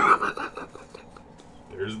god.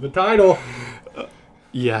 There's the title.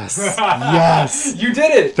 Yes. Yes. You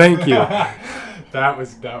did it. Thank you.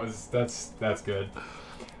 That's good.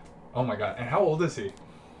 Oh my god. And how old is he?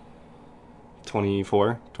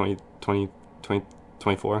 24,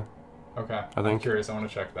 24. Okay. I I'm think. curious. I want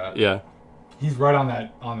to check that. Yeah. He's right on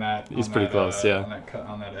that. He's pretty close, yeah.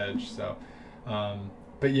 On that edge. So,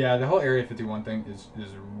 but yeah, the whole Area 51 thing is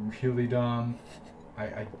really dumb.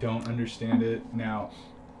 I don't understand it. Now,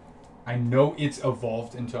 I know it's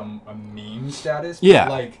evolved into a meme status. But Yeah.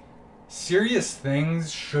 like, serious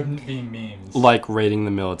things shouldn't be memes. Like raiding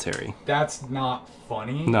the military. That's not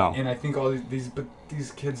funny. No. And I think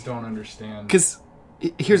these kids don't understand. Because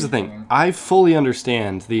here's the thing. Anything. I fully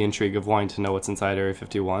understand the intrigue of wanting to know what's inside Area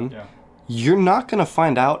 51. Yeah. You're not going to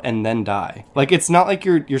find out and then die. Like, it's not like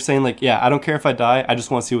you're saying, like, yeah, I don't care if I die. I just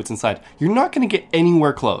want to see what's inside. You're not going to get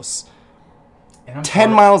anywhere close. And I'm 10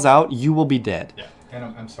 sorry- miles out, you will be dead. Yeah. And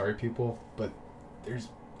I'm sorry, people, but there's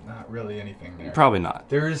not really anything there. Probably not.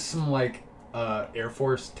 There is some, like, Air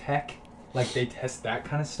Force tech. Like, they test that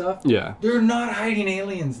kind of stuff. Yeah. They're not hiding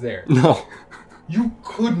aliens there. No. You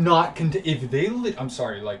could not if they I'm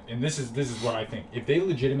sorry, like, and this is what I think. If they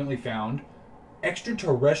legitimately found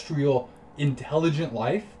extraterrestrial intelligent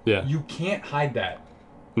life, Yeah. you can't hide that.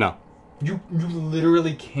 No. You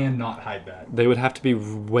literally cannot hide that. They would have to be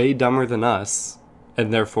way dumber than us,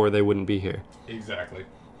 and therefore they wouldn't be here. Exactly.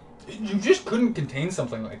 You just couldn't contain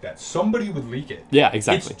something like that. Somebody would leak it. Yeah,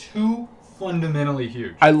 exactly. It's too fundamentally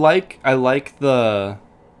huge. I like the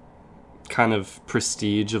kind of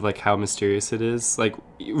prestige of like how mysterious it is. Like,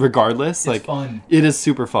 regardless, It's like fun. it is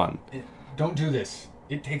super fun. Don't do this.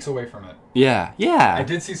 It takes away from it. Yeah, yeah. I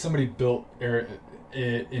did see somebody built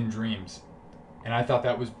in dreams, and I thought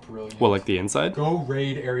that was brilliant. Well, like the inside. Go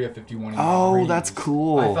raid Area 51. In Oh, dreams. that's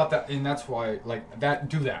cool. I thought that, and that's why, like,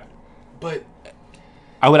 do that. But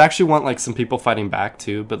I would actually want like some people fighting back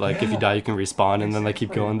too. But like, if you Yeah. die, you can respawn and then like keep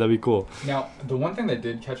Exactly. going. That'd be cool. now, the one thing that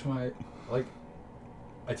did catch my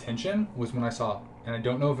attention was when I saw, and I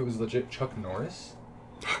don't know if it was legit, Chuck Norris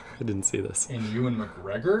I didn't see this. and Ewan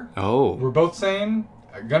McGregor. Oh. We're both saying,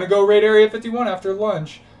 I'm gonna go raid Area 51 after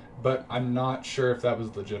lunch, but I'm not sure if that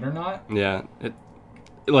was legit or not. Yeah.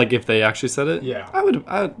 Like if they actually said it. Yeah.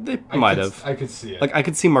 They might have. I could see it. Like I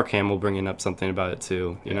could see Mark Hamill bringing up something about it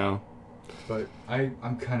too. You know. But I'm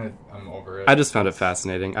over it. I just found it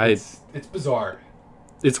fascinating. It's bizarre.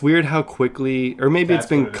 It's weird how quickly, or maybe That's it's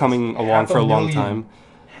been what it is. coming along for a long 500,000 time.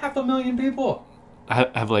 500,000 people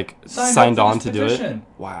Have like signed signed up for on this to do it. petition.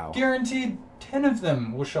 Wow. Guaranteed 10 of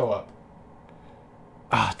them will show up.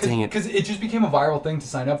 Ah, dang it. Because it just became a viral thing to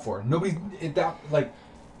sign up for.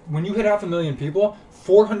 When you hit 500,000 people,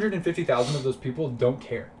 450,000 of those people don't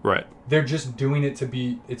care. Right. They're just doing it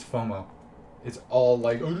it's FOMO. It's all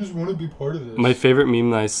like, I just want to be part of this. My favorite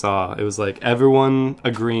meme that I saw, it was like everyone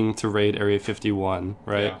agreeing to raid Area 51,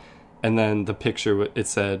 right? Yeah. And then the picture, it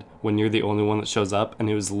said, when you're the only one that shows up, and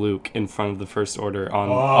it was Luke in front of the First Order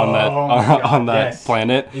on that yes.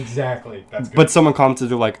 planet. Exactly. That's good. But someone commented,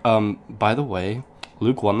 they're like, by the way,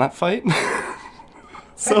 Luke won that fight?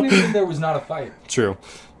 Technically, there was not a fight. True.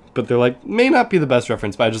 But they're like, may not be the best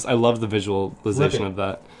reference, but I love the visualization of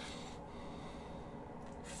that.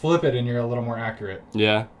 Flip it and you're a little more accurate.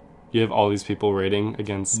 Yeah. You have all these people raiding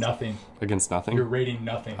against... Nothing. Against nothing? You're raiding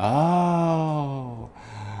nothing. Oh.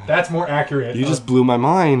 That's more accurate. You just blew my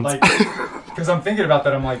mind. Like, because I'm thinking about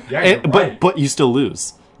that, I'm like, yeah, you're right. But you still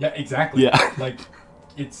lose. Yeah, exactly. Yeah. Like,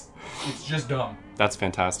 it's just dumb. That's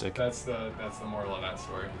fantastic. That's the moral of that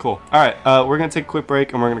story. Cool. All right, we're going to take a quick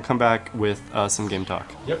break, and we're going to come back with some game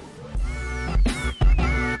talk. Yep.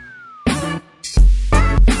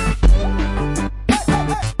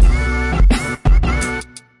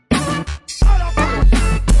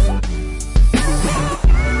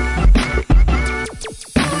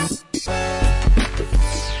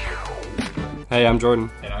 Hey, I'm Jordan.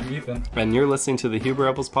 And I'm Ethan. And you're listening to the Huber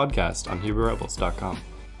Rebels podcast on HuberRebels.com.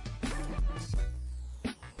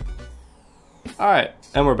 Alright,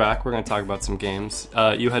 and we're back. We're going to talk about some games.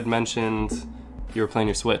 You had mentioned you were playing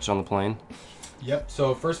your Switch on the plane. Yep,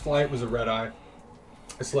 so first flight was a red eye.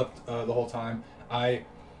 I slept the whole time. I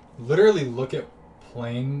literally look at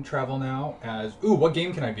plane travel now as, ooh, what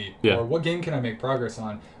game can I beat? Yeah. Or what game can I make progress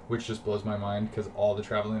on? Which just blows my mind because all the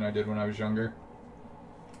traveling I did when I was younger.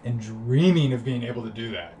 And dreaming of being able to do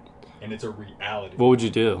that. And it's a reality. What would you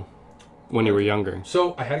do when you were younger?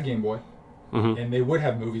 So I had a Game Boy. Mm-hmm. And they would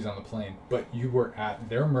have movies on the plane. But you were at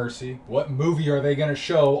their mercy. What movie are they going to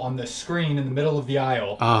show on the screen in the middle of the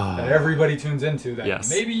aisle that everybody tunes into? That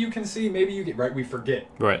maybe you can see, maybe you get... Right, we forget.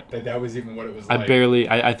 Right. That was even what it was like.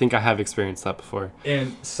 I think I have experienced that before.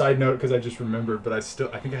 And side note, because I just remembered, but I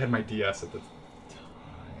think I had my DS at the time.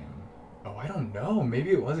 Oh, I don't know. Maybe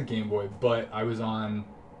it was a Game Boy. But I was on...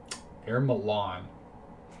 Air Milan.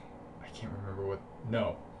 I can't remember what...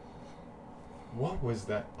 No. What was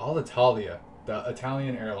that? Alitalia, the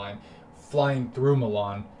Italian airline, flying through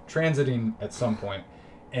Milan, transiting at some point.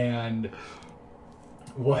 And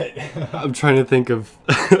what... I'm trying to think of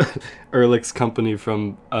Ehrlich's company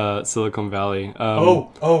from Silicon Valley. Oh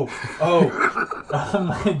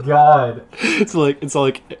my god. It's all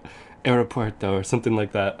like Aeropuerto or something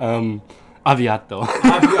like that. Aviato.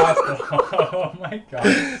 Oh my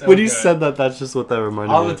god. So when you said that, that's just what that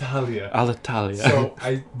reminded me of. Alitalia. So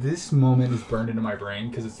this moment is burned into my brain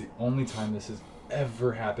because it's the only time this has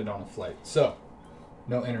ever happened on a flight. So,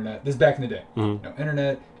 no internet. This is back in the day. Mm-hmm. No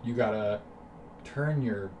internet. You gotta turn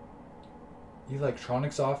your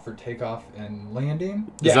electronics off for takeoff and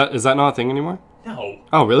landing. Is that not a thing anymore? No.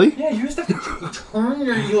 Oh, really? Yeah, you just have to turn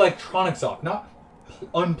your electronics off, not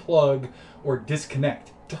unplug or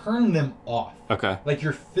disconnect. Turn them off. Okay. Like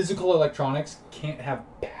your physical electronics can't have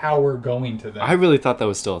power going to them. I really thought that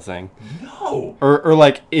was still a thing. No. Or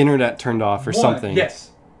like internet turned off or something.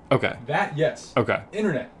 Yes. Okay. That, yes. Okay.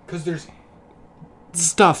 Internet. Because there's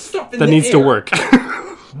stuff in that the needs to air. work.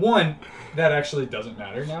 One, that actually doesn't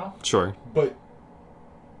matter now. Sure. But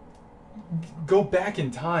go back in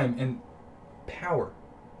time and power.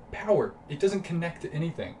 It doesn't connect to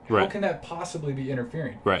anything. Right. How can that possibly be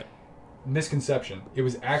interfering? Right. Misconception. It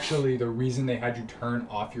was actually the reason they had you turn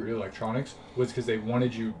off your electronics was because they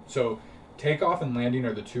wanted you... So, takeoff and landing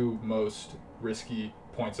are the two most risky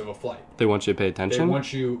points of a flight. They want you to pay attention? They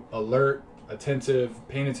want you alert, attentive,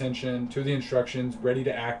 paying attention to the instructions, ready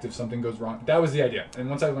to act if something goes wrong. That was the idea. And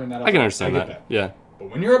once I learned that, I can understand that. Yeah.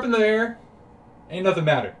 But when you're up in the air, ain't nothing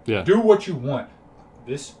matter. Yeah. Do what you want.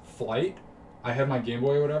 This flight, I had my Game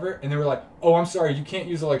Boy or whatever, and they were like, oh, I'm sorry, you can't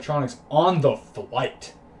use electronics on the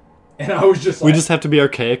flight. And I was just like... We just have to be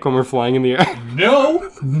archaic when we're flying in the air? No,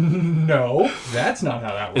 that's not how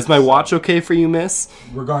that works. Is my watch okay for you, miss?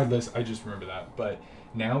 Regardless, I just remember that. But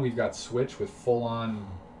now we've got Switch with full-on...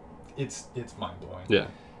 It's mind-blowing. Yeah.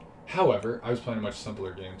 However, I was playing a much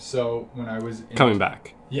simpler game. So when I was... Coming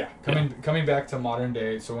back. Yeah, coming back to modern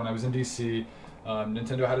day. So when I was in DC,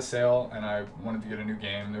 Nintendo had a sale, and I wanted to get a new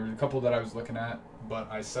game. There was a couple that I was looking at,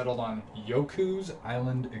 but I settled on Yoku's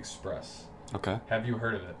Island Express. Okay. Have you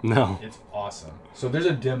heard of it? No. It's awesome. So there's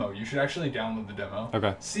a demo. You should actually download the demo.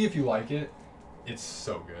 Okay. See if you like it. It's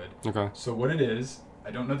so good. Okay. So what it is,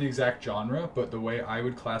 I don't know the exact genre, but the way I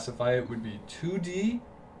would classify it would be 2D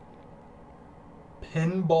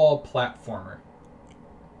pinball platformer.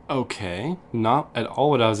 Okay. Not at all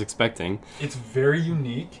what I was expecting. It's very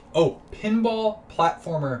unique. Oh, pinball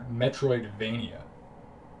platformer Metroidvania.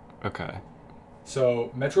 Okay.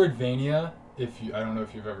 So Metroidvania, I don't know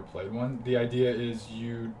if you've ever played one. The idea is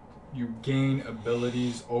you gain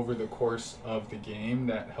abilities over the course of the game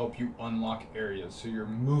that help you unlock areas. So you're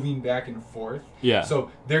moving back and forth. Yeah.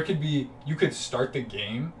 So you could start the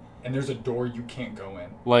game and there's a door you can't go in.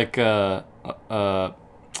 Like the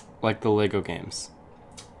Lego games.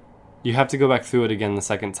 You have to go back through it again the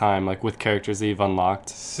second time, like with characters that you've unlocked.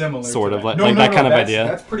 Similar. Sort to of that. like that kind of that's, idea.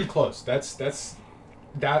 That's pretty close.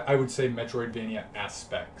 That I would say Metroidvania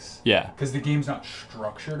aspects. Yeah. Because the game's not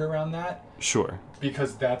structured around that. Sure.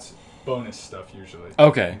 Because that's bonus stuff usually.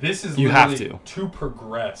 Okay. This is you literally have to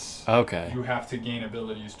progress. Okay. You have to gain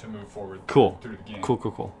abilities to move forward Cool. through the game.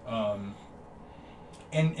 Cool.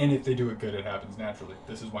 And if they do it good, it happens naturally.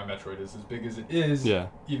 This is why Metroid is as big as it is. Yeah.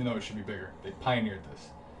 Even though it should be bigger. They pioneered this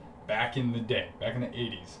back in the day, back in the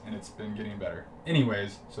 80s, and it's been getting better.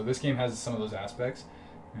 Anyways, so this game has some of those aspects.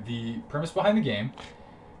 The premise behind the game.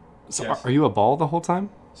 So Yes. are you a ball the whole time?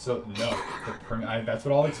 So no, that's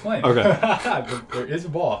what I'll explain. Okay. There is a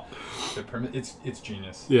ball. It's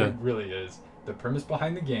genius. Yeah. It really is. The premise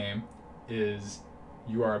behind the game is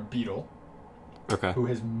you are a beetle Okay. who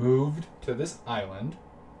has moved to this island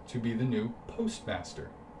to be the new postmaster.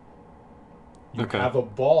 You Okay. have a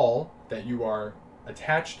ball that you are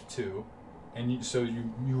attached to, and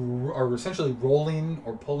you are essentially rolling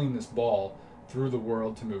or pulling this ball through the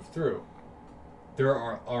world to move through. There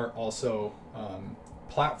are also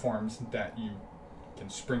platforms that you can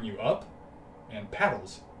spring you up, and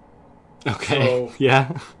paddles. Okay. So-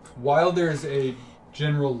 yeah. While there's a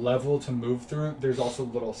general level to move through, there's also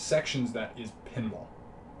little sections that is pinball.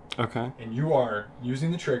 Okay. And you are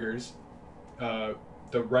using the triggers.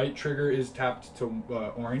 The right trigger is tapped to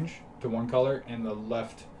orange, to one color, and the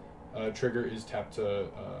left trigger is tapped to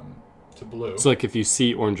blue. So like if you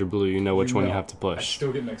see orange or blue, you know which one you have to I push.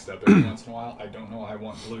 still get mixed up every once in a while. I don't know. I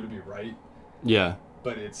want blue to be right, Yeah.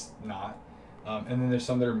 but it's not. And then there's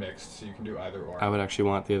some that are mixed, so you can do either or. I would actually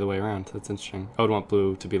want it the other way around. That's interesting. I would want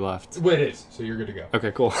blue to be left. Well, it is, so you're good to go.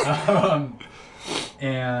 Okay, cool.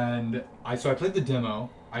 And I played the demo.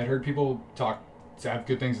 I heard people have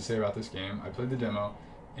good things to say about this game. I played the demo,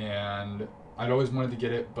 and I'd always wanted to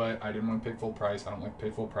get it, but I didn't want to pay full price. I don't like to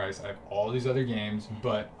pay full price. I have all these other games,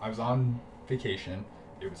 but I was on vacation.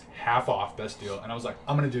 It was half off, best deal, and I was like,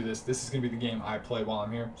 I'm gonna do this. This is gonna be the game I play while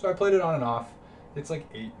I'm here. So I played it on and off. It's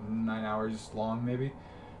like 8-9 hours long, maybe.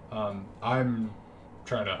 I'm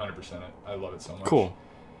trying to 100% it. I love it so much. Cool.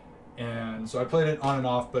 And so I played it on and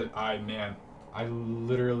off, but I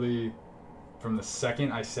literally, from the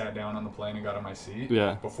second I sat down on the plane and got on my seat,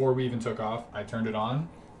 Yeah. before we even took off, I turned it on,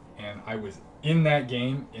 and I was in that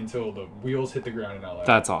game until the wheels hit the ground in LA.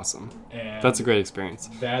 That's awesome. And That's a great experience.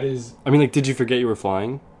 that is, I mean, like, did you forget you were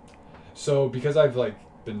flying? so because I've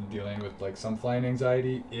been dealing with some flying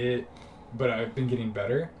anxiety, but I've been getting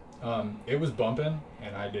better. It was bumping,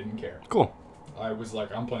 and I didn't care. Cool. I was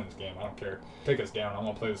like, I'm playing this game. I don't care. Take us down. I'm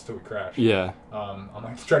gonna play this till we crash. Yeah. I'm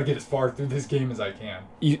gonna try to get as far through this game as I can.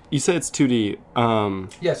 You said it's 2D.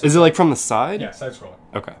 Yes. Is it like from the side? Yeah, side scrolling.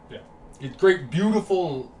 Okay. Yeah, it's great,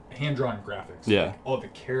 beautiful hand-drawn graphics. Yeah. Like, all the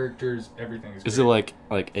characters, everything is. Is great. it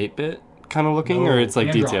like 8-bit kind of looking, No, or it's like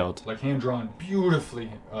hand-drawn. detailed? Like hand-drawn,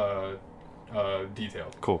 beautifully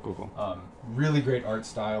detailed. Cool. Really great art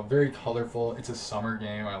style, very colorful. It's a summer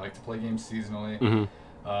game. I like to play games seasonally.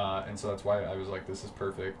 Mm-hmm. And so that's why I was like, this is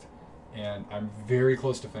perfect. And I'm very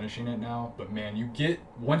close to finishing it now. But man,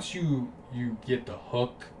 once you get the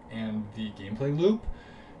hook and the gameplay loop,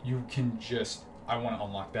 you can just, I want to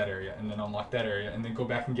unlock that area and then unlock that area and then go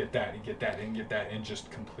back and get that and get that and get that and just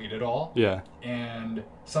complete it all. Yeah. And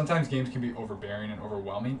sometimes games can be overbearing and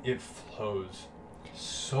overwhelming. It flows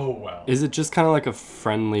so well. Is it just kind of like a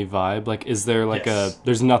friendly vibe? Like, is there like Yes.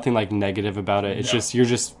 there's nothing like negative about it? It's No. just, you're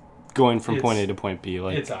just going from point A It's- to point B.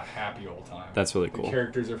 Like, It's a happy old time. that's really The cool.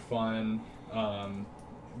 characters are fun.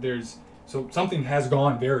 So something has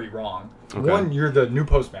gone very wrong. Okay. One, you're the new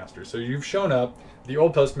postmaster, so you've shown up. The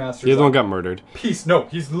old postmaster. The other one got murdered. Peace. No,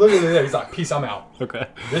 he's literally there. He's like, peace. I'm out. Okay.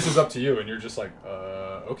 This is up to you, and you're just like,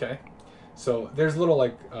 okay. So there's little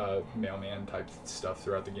mailman type stuff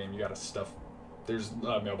throughout the game. You gotta stuff. There's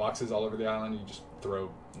mailboxes all over the island. You just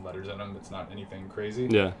throw letters in them. It's not anything crazy.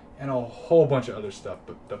 Yeah. And a whole bunch of other stuff.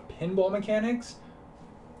 But the pinball mechanics,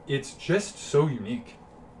 it's just so unique.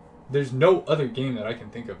 There's no other game that I can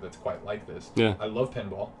think of that's quite like this. Yeah. I love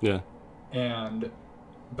pinball. Yeah.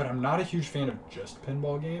 But I'm not a huge fan of just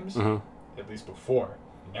pinball games, Uh-huh. at least before.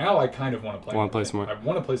 Now I kind of want to play. Wanna play some more? I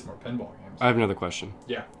want to play some more pinball games. I have another question.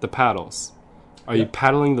 Yeah. The paddles. Are you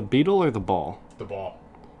paddling the beetle or the ball? The ball.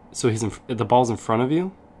 So the ball's in front of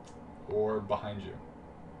you? Or behind you.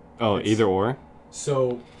 Oh, either or?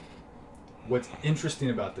 So, what's interesting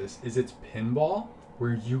about this is it's pinball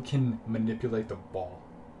where you can manipulate the ball.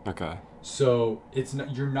 Okay. So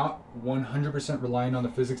you're not 100% relying on the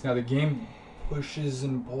physics. Now the game pushes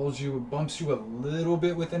and pulls you, bumps you a little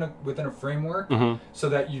bit within a framework, so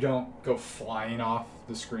that you don't go flying off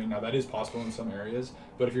the screen. Now that is possible in some areas,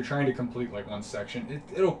 but if you're trying to complete like one section,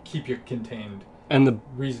 it'll keep you contained. And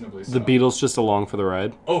reasonably so. The beetle's just along for the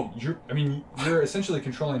ride? Oh, you're essentially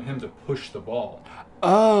controlling him to push the ball.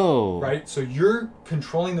 Oh. Right? So you're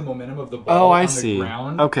controlling the momentum of the ball on the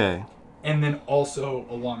ground. Okay. And then also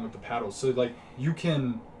along with the paddles. So like you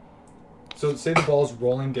can... So say the ball's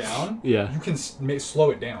rolling down. Yeah. You can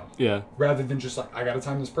slow it down. Yeah. Rather than just like, I gotta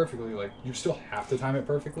time this perfectly. Like, you still have to time it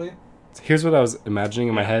perfectly. Here's what I was imagining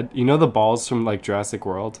in my head. You know the balls from like Jurassic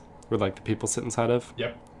World? Where like the people sit inside of?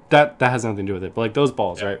 Yep. That has nothing to do with it. But like those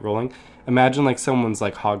balls, right? Rolling. Imagine like someone's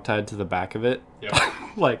like hogtied to the back of it. Yep.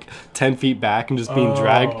 Like 10 feet back and just being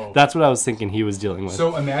dragged. That's what I was thinking he was dealing with.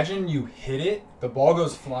 So imagine you hit it, the ball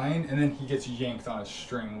goes flying, and then he gets yanked on a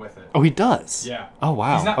string with it. Oh, he does? Yeah. Oh,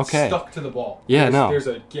 wow. He's not okay. stuck to the ball. Yeah, There's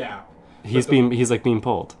a gap. He's like being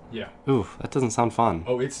pulled. Yeah. Ooh, that doesn't sound fun.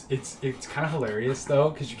 Oh, it's kind of hilarious though,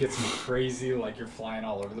 because you get some crazy, like you're flying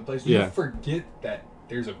all over the place. Yeah. You forget that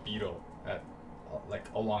there's a beetle like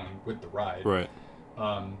along with the ride. Right.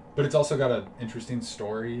 But it's also got an interesting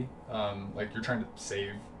story. Like you're trying to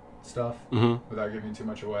save stuff without giving too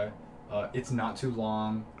much away. It's not too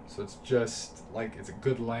long, so it's just like it's a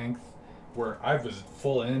good length. Where I was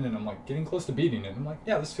full in and I'm like getting close to beating it. I'm like,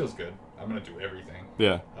 yeah, this feels good. I'm gonna do everything.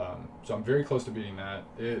 Yeah. So I'm very close to beating that.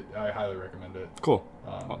 I highly recommend it. Cool.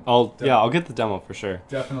 I'll get the demo for sure.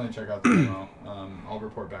 Definitely check out the demo. I'll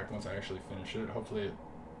report back once I actually finish it. Hopefully it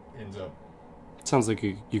ends up. Sounds like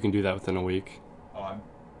you can do that within a week.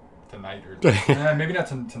 Tonight or maybe not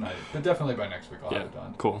tonight, but definitely by next week I'll have it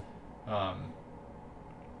done. Cool.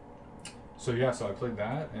 So I played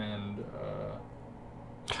that and.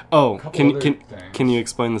 Can you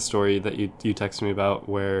explain the story that you texted me about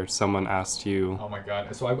where someone asked you? Oh my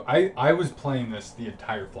god! So I was playing this the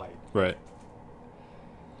entire flight. Right.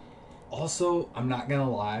 Also, I'm not gonna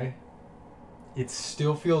lie, it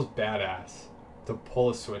still feels badass to pull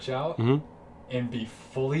a switch out and be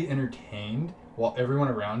fully entertained while everyone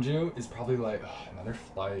around you is probably like, another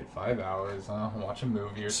flight, 5 hours, watch a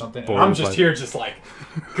movie or something. And I'm just here just like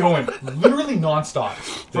going literally nonstop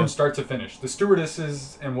from start to finish. The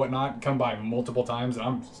stewardesses and whatnot come by multiple times and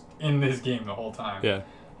I'm just in this game the whole time. Yeah.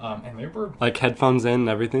 And they were... Like headphones in and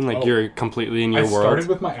everything? Like you're completely in your world? I started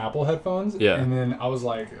with my Apple headphones. Yeah. And then I was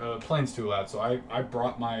like, plane's too loud. So I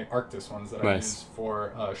brought my Arctis ones that I use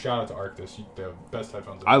for... shout out to Arctis. The best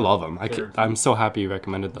headphones. I love them. I'm so happy you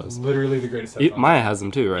recommended those. Literally the greatest headphones. Maya has them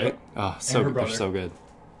too, right? Yep. Oh, they're so good.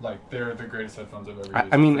 Like, they're the greatest headphones I've ever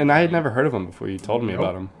used. I mean, and I had never heard of them before you told me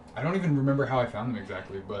about them. I don't even remember how I found them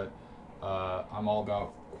exactly, but I'm all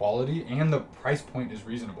about quality, and the price point is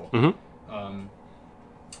reasonable.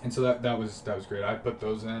 And so that was great. I put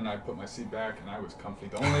those in, I put my seat back, and I was comfy.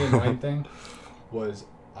 The only annoying thing was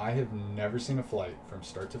I have never seen a flight from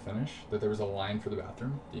start to finish that there was a line for the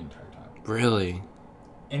bathroom the entire time. Really?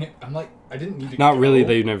 And I'm like, I didn't need to Not really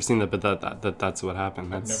that you've never seen that, but that's what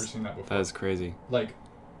happened. I've never seen that before. That is crazy. Like,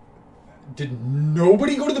 did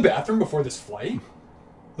nobody go to the bathroom before this flight?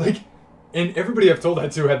 Like, and everybody I've told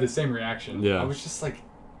that to had the same reaction. Yeah. I was just like,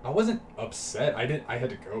 I wasn't upset. I had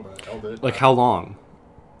to go, but I held it. Like, how long?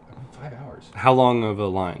 5 hours. How long of a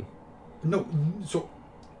line? No, so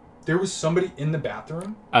there was somebody in the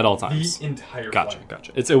bathroom at all times. The entire flight.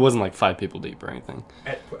 Gotcha. It wasn't like 5 people deep or anything.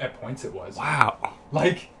 At points it was. Wow.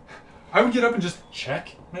 Like, I would get up and just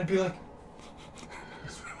check, and I'd be like,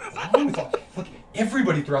 what's wrong with all? Like,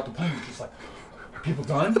 everybody throughout the plane was just like, are people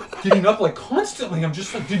done? Getting up like constantly. I'm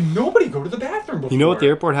just like, did nobody go to the bathroom before? You know what the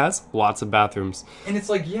airport has? Lots of bathrooms. And it's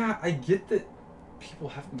like, yeah, I get that people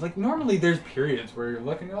have, like, normally there's periods where you're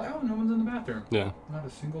looking, you're like, oh, no one's in the bathroom. Yeah. Not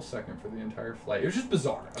a single second for the entire flight. It was just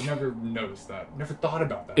bizarre. I've never noticed that. Never thought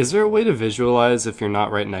about that. Is there a way to visualize if you're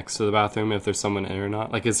not right next to the bathroom, if there's someone in or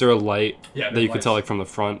not? Like, is there a light that you could tell, like, from the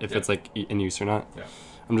front if it's, like, in use or not? Yeah.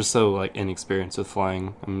 I'm just so, like, inexperienced with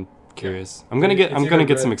flying. I'm curious. I'm gonna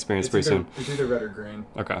get some experience pretty soon. It's either red or green.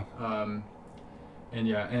 Okay.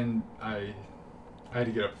 And I had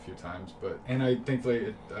to get up a few times, and I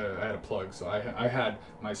thankfully I had a plug, so I had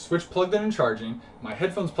my switch plugged in and charging, my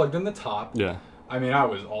headphones plugged in the top. Yeah. I mean, I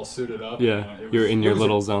was all suited up. Yeah. You're in your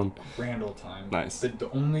little zone. Grand old time. Nice.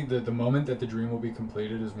 The moment that the dream will be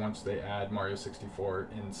completed is once they add Mario 64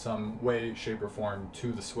 in some way, shape, or form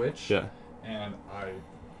to the Switch. Yeah. and I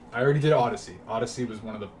already did Odyssey. Odyssey was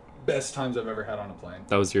one of the best times I've ever had on a plane.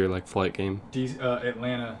 That was your like flight game.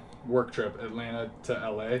 Atlanta work trip, Atlanta to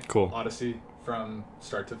LA. Cool. Odyssey from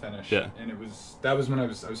start to finish. Yeah. And that was when I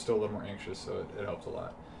was still a little more anxious, so it helped a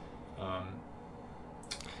lot.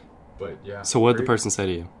 But yeah. So what did the person say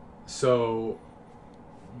to you? So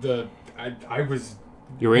I was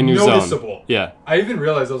You were in your noticeable. zone. Yeah. I even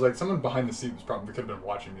realized I was like, someone behind the seat could have been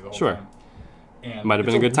watching me the whole Sure. time. And Might have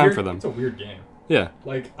been it's a good time weird- for them. It's a weird game. Yeah.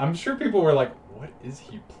 Like, I'm sure people were like, what is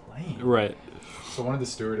he playing? Right. So one of the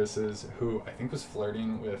stewardesses, who I think was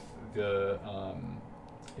flirting with the,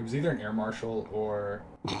 it was either an air marshal or,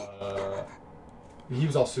 he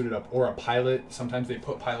was all suited up, or a pilot. Sometimes they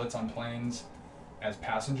put pilots on planes as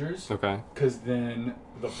passengers. Okay. Because then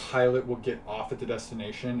the pilot will get off at the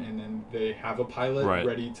destination, and then they have a pilot Right.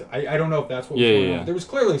 ready to. I don't know if that's what was Yeah, going yeah. on. There was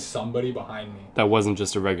clearly somebody behind me That wasn't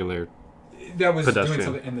just a regular. that was Pedestrian.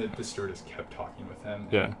 doing something, and the stewardess kept talking with him.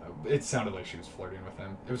 And Yeah. it sounded like she was flirting with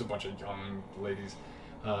him. It was a bunch of young ladies,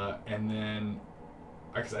 and then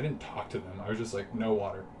because I didn't talk to them, I was just like, no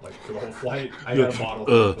water, like for the whole flight. I had a bottle.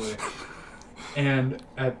 Thankfully. And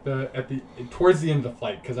towards the end of the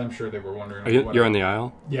flight, because I'm sure they were wondering. You're on the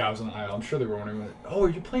aisle? Yeah, I was on the aisle. I'm sure they were wondering, oh, are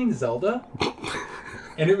you playing Zelda?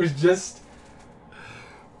 And it was just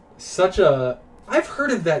such a. I've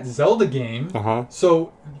heard of that Zelda game. Uh-huh.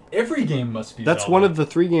 So every game must be That's Zelda. one of the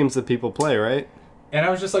 3 games that people play, right? And I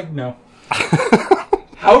was just like, no.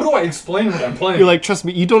 How do I explain what I'm playing? You're like, trust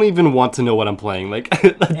me, you don't even want to know what I'm playing. Like,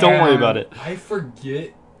 don't worry about it. I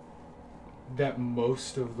forget that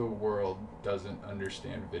most of the world doesn't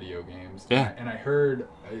understand video games. Yeah. And I heard,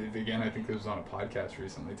 again, I think this was on a podcast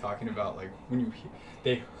recently, talking about, like, when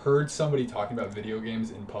they heard somebody talking about video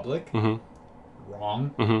games in public,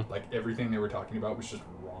 wrong. Like, everything they were talking about was just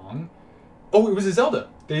wrong. Oh, it was a Zelda.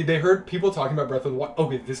 They heard people talking about Breath of the Wild.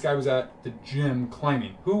 Okay, this guy was at the gym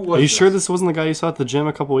climbing. Who was Are you sure this wasn't the guy you saw at the gym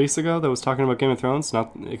a couple weeks ago that was talking about Game of Thrones?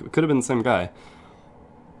 It could have been the same guy.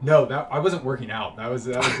 No, I wasn't working out. That was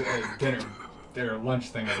a dinner lunch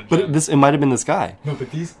thing at the gym. But it might have been this guy. No, but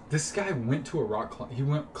this guy went to a rock he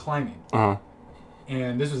went climbing. Uh-huh.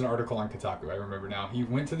 And this was an article on Kotaku, I remember now. He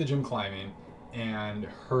went to the gym climbing and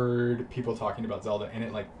heard people talking about Zelda, and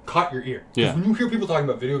it, like, caught your ear. 'Cause Yeah. when you hear people talking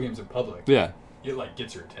about video games in public, Yeah. it, like,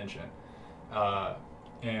 gets your attention.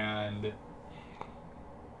 And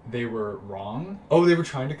they were wrong. Oh, they were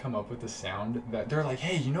trying to come up with the sound that they're like,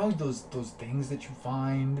 hey, you know those things that you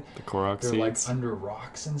find? The Korok They're seeds. like under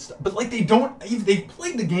rocks and stuff. But like they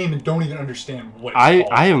played the game and don't even understand what it's I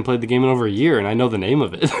called. haven't played the game in over a year, and I know the name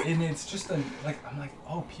of it. And it's just I'm like,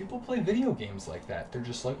 oh, people play video games like that. They're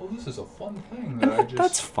just like, oh, this is a fun thing that I just.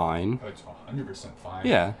 That's fine. Oh, it's 100% fine.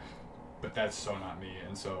 Yeah. But that's so not me,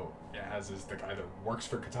 and so as is the guy that works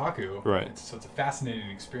for Kotaku. Right. So it's a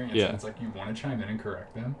fascinating experience. Yeah. And it's like you want to chime in and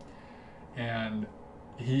correct them, and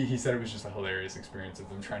he said it was just a hilarious experience of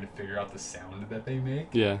them trying to figure out the sound that they make.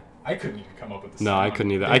 Yeah. I couldn't even come up with the sound. No, I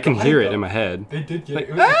couldn't either. They I can got hear it, it in though. my head. They did get Like,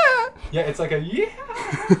 it. Yeah, it's like a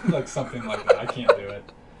like something like that. I can't do it.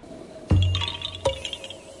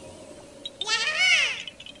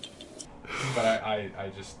 But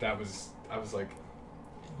I just I was like,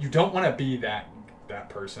 you don't want to be that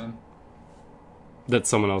person. That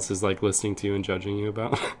someone else is like listening to you and judging you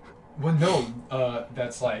about. Well, no,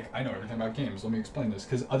 that's like, I know everything about games. Let me explain this,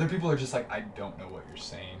 because other people are just like, I don't know what you're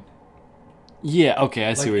saying. Yeah, okay,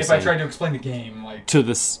 I see Like, what you're if saying. I tried to explain the game, like, to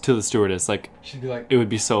the stewardess, like, she'd be like, it would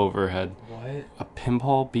be so over her head. what? A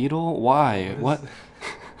pinball beetle? Why? What What?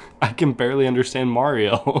 I can barely understand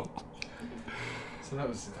Mario. So that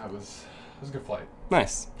was a good flight.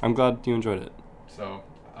 Nice. I'm glad you enjoyed it. So,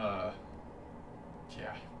 yeah,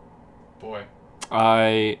 boy.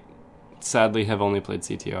 I sadly have only played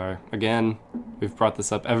CTR. Again, we've brought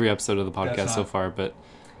this up every episode of the podcast That's so not- far, but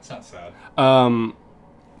It's not sad.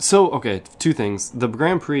 so okay, 2 things. The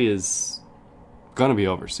Grand Prix is gonna be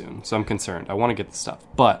over soon, so I'm concerned. I want to get the stuff,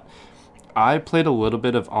 but I played a little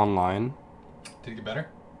bit of online. Did it get better?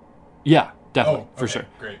 Yeah, definitely, Oh, for okay, sure.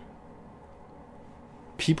 Great.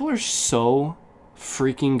 People are so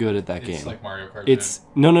freaking good at that It's game. like Mario Kart. It's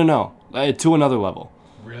no, to another level.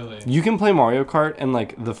 Really? You can play Mario Kart, and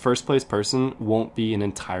like the first place person won't be an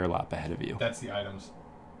entire lap ahead of you. That's the items.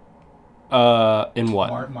 In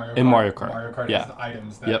what? Mario in Kart. Mario Kart. Mario Kart Yeah. has the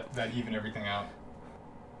items that even everything out.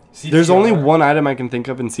 There's CTR, only one item I can think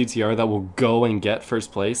of in CTR that will go and get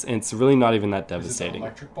first place, and it's really not even that Is it the devastating.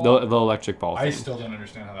 electric ball? The electric ball I thing. still don't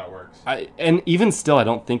understand how that works. And even still, I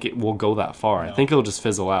don't think it will go that far. I No. think it'll just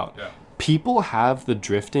fizzle out. Yeah. People have the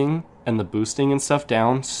drifting and the boosting and stuff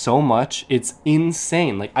down so much, it's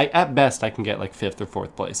insane. Like, at best, I can get like 5th or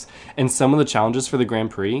 4th place. And some of the challenges for the Grand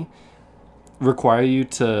Prix, require you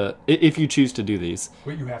to, if you choose to do these,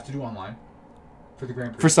 Wait, you have to do online for the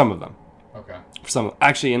Grand Prix? for some of them. Okay. For some,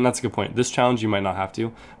 actually, and that's a good point. This challenge you might not have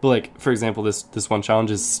to, but like for example, this one challenge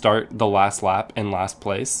is start the last lap in last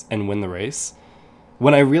place and win the race.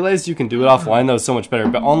 When I realized you can do it offline, that was so much better.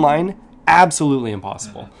 But online, absolutely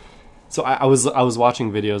impossible. So I was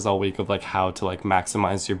watching videos all week of like how to like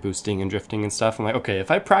maximize your boosting and drifting and stuff. I'm like, okay, if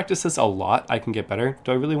I practice this a lot, I can get better.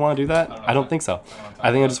 Do I really want to do that? I don't think so.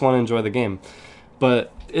 I think I just want to enjoy the game.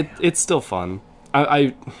 But it's still fun.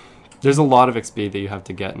 There's a lot of XP that you have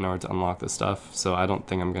to get in order to unlock this stuff, so I don't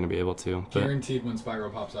think I'm going to be able to. But Guaranteed when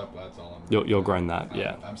Spyro pops up, that's all you'll grind that,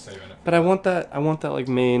 yeah. I'm saving it. But I want that like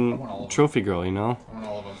main want trophy girl, you know? I want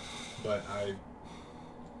all of them, but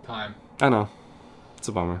time. I know. It's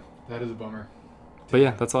a bummer. That is a bummer. But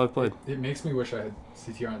yeah, that's all I've played. It makes me wish I had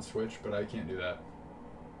CTR on Switch, but I can't do that.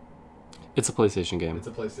 It's a PlayStation game. It's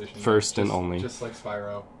a PlayStation game. First and only. Just like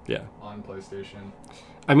Spyro. Yeah. On PlayStation.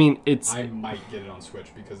 I mean, it's... I might get it on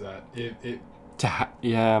Switch because that...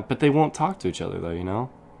 yeah, but they won't talk to each other, though, you know?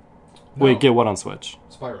 No. Wait, get what on Switch?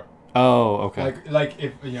 Spyro. Oh, okay. Like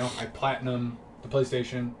if, you know, I platinum the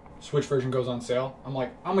PlayStation, Switch version goes on sale, I'm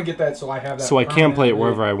like, I'm going to get that so I have that. So I can play it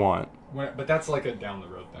wherever I want. But that's like a down the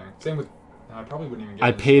road thing. Same with... I probably wouldn't even get it.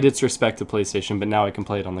 I paid its respect to PlayStation, but now I can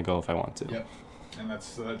play it on the go if I want to. Yep. And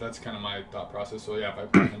that's kind of my thought process. So yeah, if I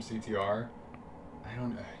platinum CTR,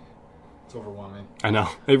 it's overwhelming. I know.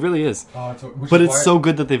 It really is. Oh, but it's so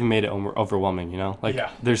good that they've made it overwhelming, you know? Like,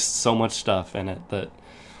 yeah. There's so much stuff in it that...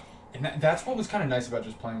 And that's what was kind of nice about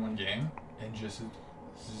just playing one game and just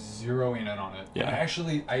zeroing in on it. Yeah.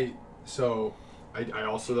 I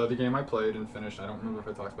also, the other game I played and finished, I don't remember if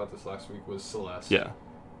I talked about this last week, was Celeste. Yeah.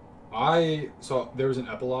 So there was an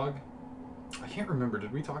epilogue. I can't remember.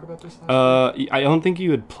 Did we talk about this last week? I don't think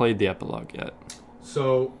you had played the epilogue yet.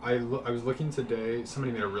 So I was looking today.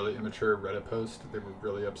 Somebody made a really immature Reddit post. They were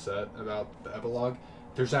really upset about the epilogue.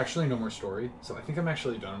 There's actually no more story, so I think I'm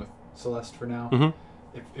actually done with Celeste for now.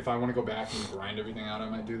 Mm-hmm. If I want to go back and grind everything out, I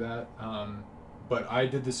might do that. But I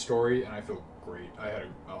did the story, and I feel great. I had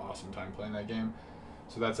an awesome time playing that game.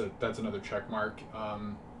 So that's another check mark.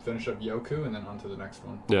 Finish up Yoku, and then on to the next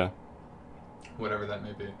one. Yeah. Whatever that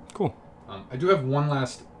may be. Cool. I do have one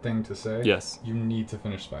last thing to say. Yes. You need to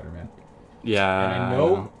finish Spider-Man. Yeah. And I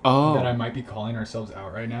know that I might be calling ourselves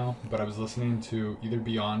out right now, but I was listening to either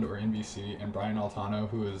Beyond or NBC, and Brian Altano,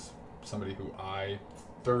 who is somebody who I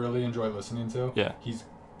thoroughly enjoy listening to. Yeah. He's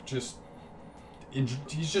just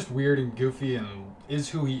weird and goofy and is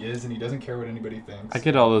who he is, and he doesn't care what anybody thinks. I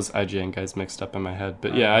get all those IGN guys mixed up in my head,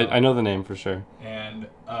 but yeah, I know the name for sure. And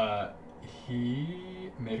he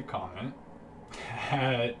made a comment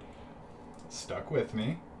that stuck with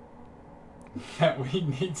me that we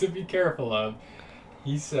need to be careful of.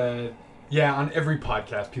 He said, yeah, on every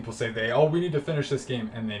podcast people say we need to finish this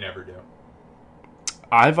game, and they never do.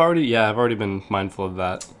 I've already been mindful of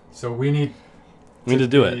that. So we need to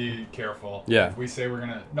do it. Be careful. Yeah. If we say we're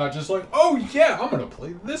gonna not just like, oh yeah, I'm gonna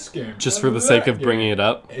play this game just for the sake of bringing it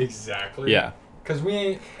up. Exactly. Yeah. Because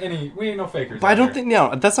we ain't no fakers. But I don't think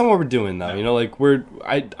that's not what we're doing though. No. You know, like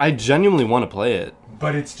I genuinely want to play it.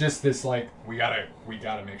 But it's just this like we gotta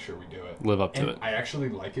make sure we do it. Live up to it. I actually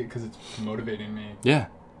like it because it's motivating me. Yeah.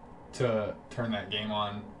 To turn that game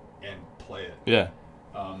on and play it. Yeah.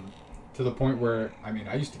 To the point where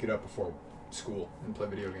I used to get up before school and play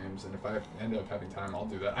video games, and if I end up having time, I'll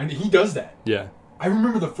do that. He does that. Yeah. I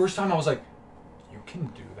remember the first time I was like, you can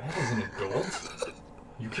do that as an adult?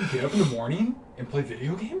 You can get up in the morning and play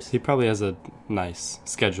video games? He probably has a nice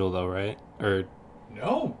schedule though, right? Or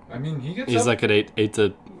no, he gets he's up. like at 8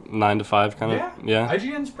 to 9 to 5 kind of. Yeah.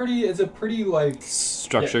 IGN's it's a pretty like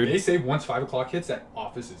structured. Yeah, they say once 5 o'clock hits, that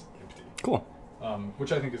office is empty. Cool.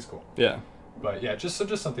 Which I think is cool. Yeah. But yeah, just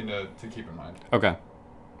something to keep in mind. Okay.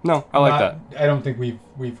 No, I like that. I don't think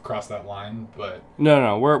we've crossed that line, but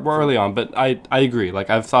no, we're early on. But I agree. Like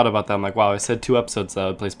I've thought about that. I'm like, wow, I said 2 episodes that I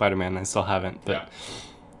would play Spider-Man, and I still haven't. But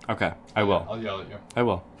okay, I will. I'll yell at you. I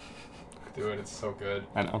will. Do it. It's so good.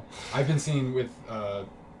 I know. I've been seeing with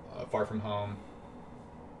Far From Home.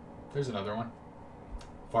 There's another one.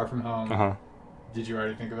 Far From Home. Uh-huh. Did you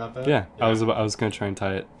already think about that? Yeah. I was gonna try and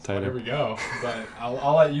tie it. Here we go. But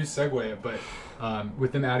I'll let you segue it. But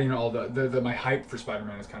with them adding all the my hype for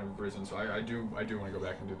Spider-Man is kind of risen. So I do want to go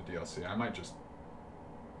back and do the DLC. I might just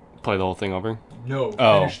play the whole thing over. No,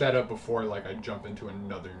 finish that up before I jump into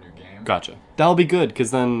another new game. Gotcha. That'll be good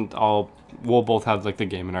because then we'll both have like the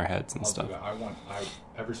game in our heads and stuff.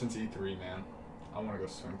 Ever since E3, man, I want to go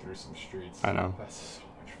swing through some streets. I know. That's so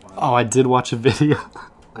much fun. Oh, I did watch a video.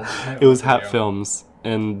 It was Hat Films,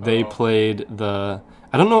 and they played the...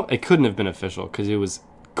 I don't know, it couldn't have been official, because it was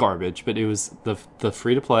garbage, but it was the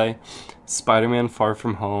free-to-play Spider-Man Far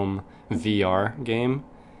From Home VR game.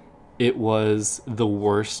 It was the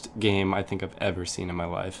worst game I think I've ever seen in my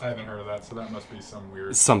life. I haven't heard of that, so that must be some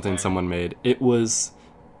weird Something thing. someone made. It was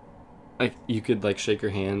like you could like shake your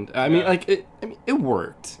hand. I mean, like it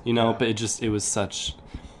worked, you know, but it was such.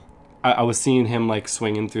 I was seeing him like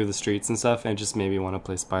swinging through the streets and stuff, and it just made me want to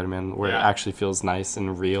play Spider-Man, where it actually feels nice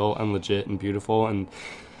and real and legit and beautiful, and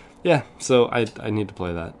so I need to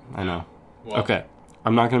play that. I know. Well, okay.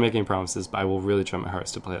 I'm not going to make any promises, but I will really try my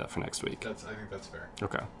hardest to play that for next week. I think that's fair.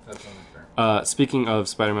 Okay. That's only fair. Speaking of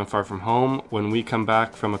Spider-Man Far From Home, when we come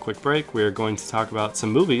back from a quick break, we are going to talk about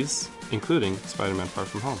some movies, including Spider-Man Far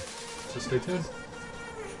From Home. So stay tuned.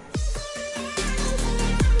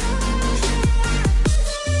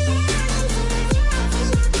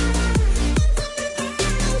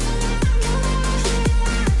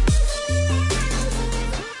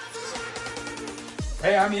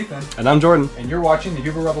 Hey, I'm Ethan. And I'm Jordan. And you're watching the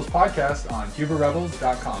Huber Rebels podcast on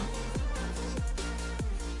HuberRebels.com.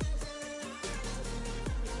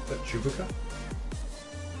 Is that Chewbacca?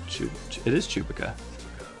 It is Chewbacca.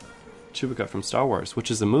 Chewbacca from Star Wars, which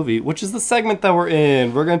is a movie, which is the segment that we're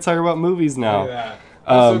in. We're going to talk about movies now. Look at that.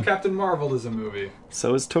 Also, Captain Marvel is a movie.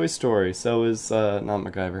 So is Toy Story. So is, not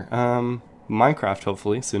MacGyver. Minecraft,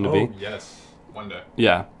 hopefully, soon to be. Oh, yes. One day.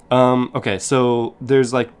 Yeah. Okay, so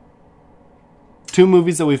there's like 2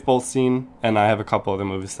 movies that we've both seen, and I have a couple other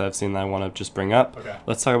movies that I've seen that I want to just bring up. Okay.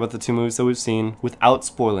 Let's talk about the 2 movies that we've seen without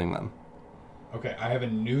spoiling them. Okay, I have a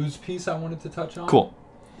news piece I wanted to touch on. Cool.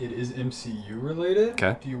 It is MCU related.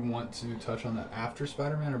 Okay. Do you want to touch on that after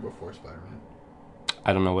Spider-Man or before Spider-Man?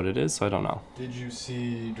 I don't know what it is, so I don't know. Did you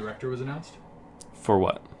see director was announced? For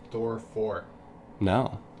what? Thor 4.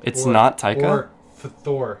 No. It's not Taika?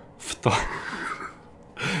 Thor. Thor.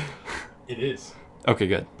 It is. Okay,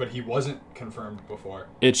 good. But he wasn't confirmed before.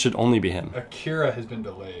 It should only be him. Akira has been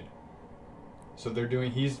delayed. So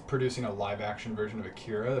he's producing a live action version of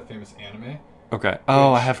Akira, the famous anime. Okay.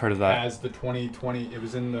 Oh, I have heard of that. As the 2020, it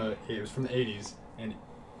was from the 80s, and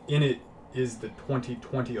in it is the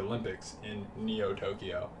 2020 Olympics in Neo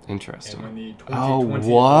Tokyo. Interesting. And when the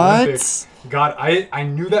 2020 Olympics I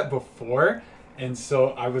knew that before, and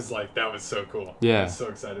so I was like, that was so cool. Yeah. I was so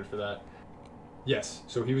excited for that. Yes,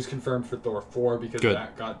 so he was confirmed for Thor 4 because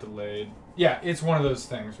that got delayed. Yeah, it's one of those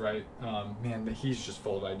things, right? Man, he's just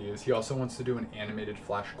full of ideas. He also wants to do an animated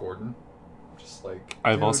Flash Gordon. Just like...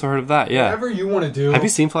 I've also heard of that, yeah. Whatever you want to do... Have you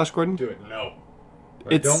seen Flash Gordon? Do it. No.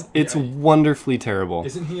 It's wonderfully terrible.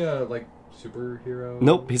 Isn't he a, superhero?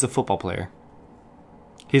 Nope, he's a football player.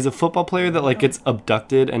 He's a football player that, gets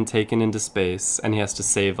abducted and taken into space, and he has to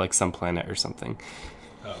save, some planet or something.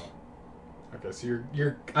 Oh. Okay, so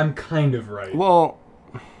I'm kind of right. Well...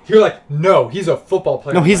 You're like, no, he's a football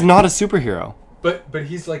player. No, he's not a superhero. But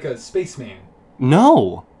he's like a spaceman.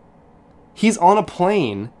 No. He's on a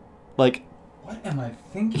plane, What am I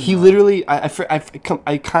thinking? He literally... I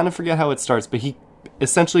kind of forget how it starts, but he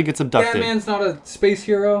essentially gets abducted. Batman's not a space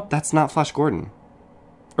hero? That's not Flash Gordon.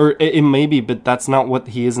 Or it may be, but that's not what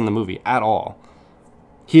he is in the movie at all.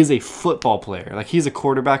 He is a football player. He's a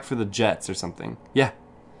quarterback for the Jets or something. Yeah.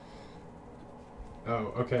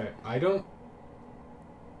 Oh, okay. I don't...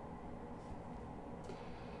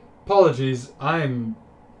 Apologies, I'm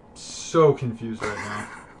so confused right now.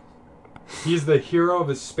 He's the hero of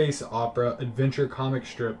a space opera adventure comic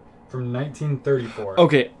strip from 1934.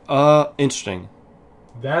 Okay, interesting.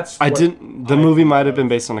 The movie might have been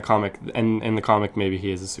based on a comic, and in the comic maybe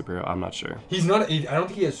he is a superhero. I'm not sure. He's not. I don't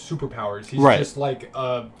think he has superpowers. He's just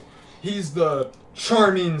he's the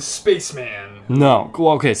charming spaceman. No.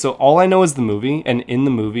 Well, okay, so all I know is the movie, and in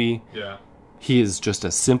the movie, he is just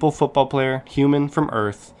a simple football player, human from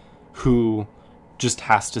Earth, who just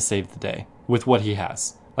has to save the day with what he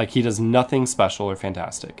has. He does nothing special or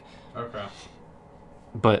fantastic. Okay.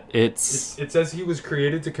 But it says he was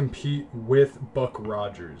created to compete with Buck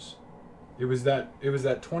Rogers. It was that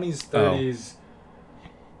 20s, 30s.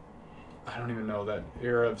 I don't even know, that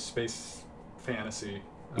era of space fantasy.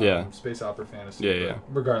 Space opera fantasy. Yeah.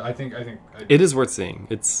 Regardless, I think it is worth seeing.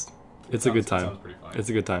 It's a good time. It sounds pretty fun. It's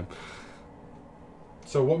a good time.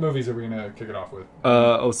 So what movies are we going to kick it off with?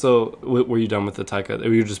 So were you done with the Taika? Or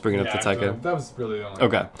were you just bringing up the Taika? That was really the only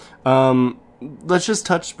Okay. Let's just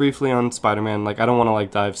touch briefly on Spider-Man. I don't want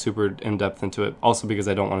to dive super in-depth into it, also because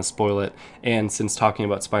I don't want to spoil it. And since talking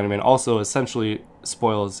about Spider-Man also essentially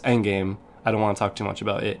spoils Endgame, I don't want to talk too much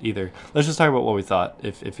about it either. Let's just talk about what we thought,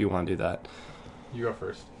 if you want to do that. You go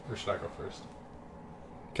first. Or should I go first?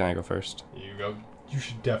 Can I go first? You go. You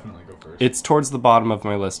should definitely go first. It's towards the bottom of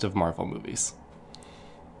my list of Marvel movies.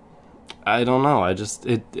 I don't know.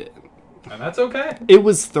 And that's okay. It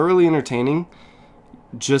was thoroughly entertaining.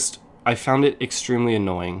 Just, I found it extremely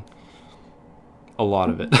annoying. A lot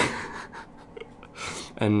of it.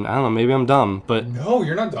 And I don't know, maybe I'm dumb, but No,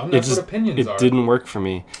 you're not dumb. That's what opinions are. It didn't work for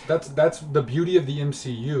me. That's the beauty of the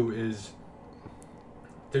MCU is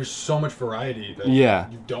there's so much variety that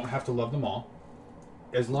you don't have to love them all.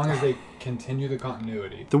 As long as they continue the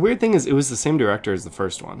continuity. The weird thing is it was the same director as the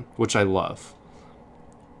first one, which I love.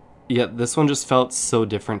 Yet this one just felt so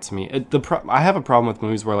different to me. I have a problem with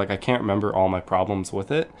movies where like I can't remember all my problems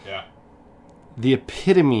with it. Yeah. The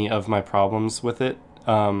epitome of my problems with it,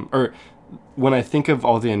 or when I think of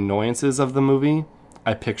all the annoyances of the movie,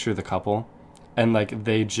 I picture the couple, and like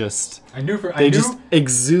they just just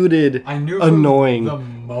exuded annoying. The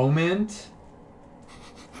moment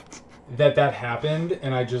that happened,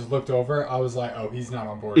 and I just looked over, I was like, oh, he's not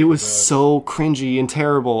on board. It was so cringy and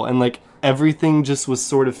terrible, and like everything just was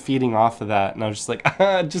sort of feeding off of that, and I was just like,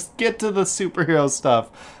 just get to the superhero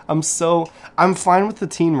stuff. I'm fine with the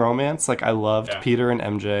teen romance. Like I loved Peter and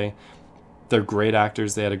MJ. They're great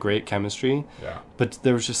actors. They had a great chemistry. Yeah. But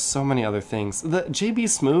there was just so many other things. The JB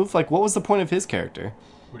Smoove, like what was the point of his character?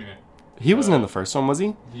 What do you mean? He wasn't in the first one, was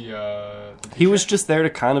he? He was just there to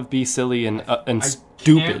kind of be silly and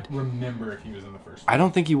stupid. I can't remember if he was in the first one. I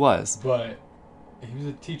don't think he was. But he was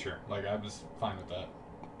a teacher. Like, I was fine with that.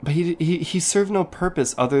 But he served no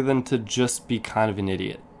purpose other than to just be kind of an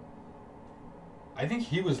idiot. I think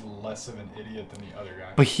he was less of an idiot than the other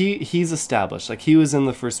guy. But he's established. Like, he was in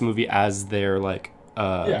the first movie as their, like,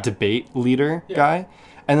 debate leader guy.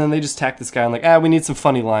 And then they just tacked this guy on like, we need some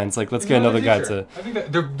funny lines. Like, let's get another guy to... I think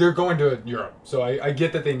that they're going to Europe, so I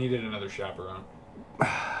get that they needed another chaperone.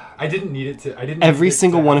 I didn't need it to... Every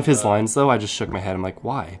single one of his lines, though, I just shook my head. I'm like,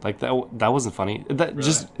 why? Like, that wasn't funny. That really?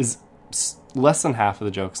 Just is... Less than half of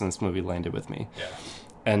the jokes in this movie landed with me. Yeah.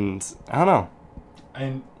 And, I don't know.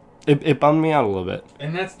 And... It bummed me out a little bit.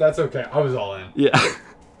 And that's okay. I was all in. Yeah.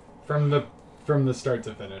 From the start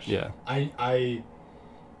to finish. Yeah.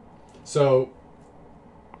 So...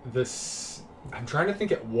 I'm trying to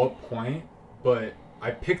think at what point, but I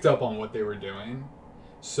picked up on what they were doing.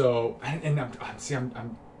 So,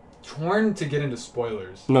 I'm torn to get into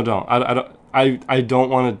spoilers. No, don't. I don't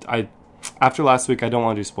want to. After last week, I don't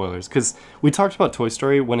want to do spoilers because we talked about Toy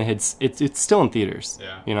Story when it's still in theaters.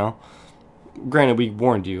 Yeah. You know. Granted, we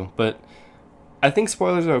warned you, but I think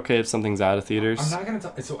spoilers are okay if something's out of theaters. I'm not gonna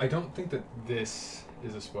talk. So I don't think that this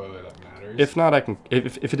is a spoiler that matters. If not, I can.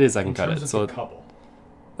 If it is, I can cut it. So the couple.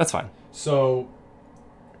 That's fine. So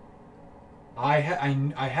I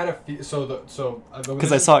had a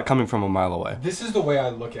because I saw it coming from a mile away. This is the way I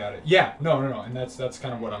look at it. Yeah, no, and that's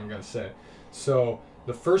kind of what I'm gonna say. So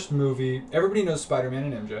the first movie, everybody knows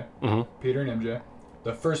Spider-Man and MJ, Peter and MJ.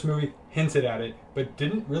 The first movie hinted at it, but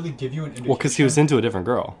didn't really give you an indication. Well, because he was into a different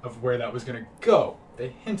girl. Of where that was gonna go.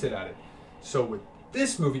 They hinted at it. So with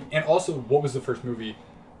this movie, and also what was the first movie?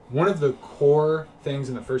 One of the core things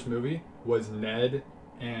in the first movie was Ned,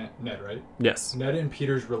 right? Yes. Ned and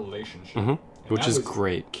Peter's relationship. Which is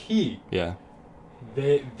great. Key. Yeah.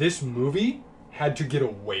 This movie had to get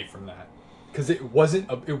away from that. Because it wasn't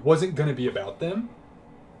going to be about them.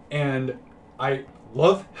 And I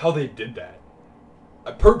love how they did that.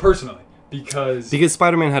 Personally. Because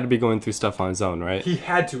Spider-Man had to be going through stuff on his own, right? He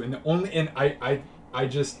had to.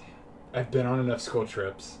 I've been on enough school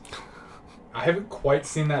trips. I haven't quite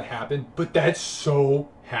seen that happen. But that so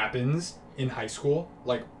happens in high school,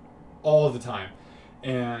 like all the time.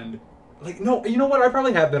 And like, no, you know what? I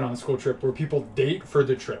probably have been on a school trip where people date for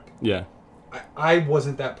the trip. Yeah. I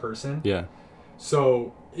wasn't that person. Yeah.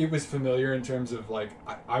 So it was familiar in terms of like,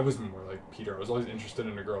 I was more like Peter. I was always interested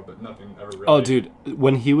in a girl, but nothing ever really. Oh, dude,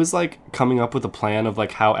 when he was like coming up with a plan of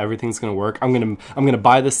like how everything's gonna work, I'm gonna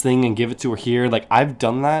buy this thing and give it to her here. Like I've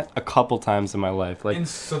done that a couple times in my life. Like, and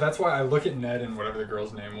so that's why I look at Ned and whatever the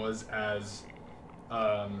girl's name was as,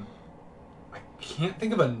 I can't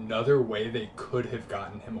think of another way they could have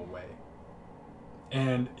gotten him away.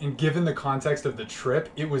 And given the context of the trip,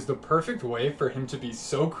 it was the perfect way for him to be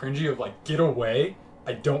so cringy of like, get away.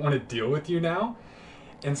 I don't want to deal with you now.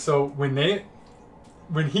 And so when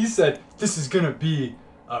he said, this is going to be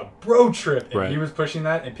a bro trip, and he was pushing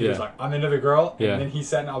that, and Peter's like, I'm into the girl. And then he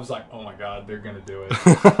said, and I was like, oh my God, they're going to do it.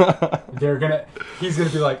 He's going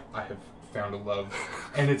to be like, I have found a love.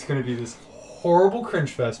 And it's going to be this horrible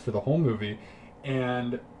cringe fest for the whole movie.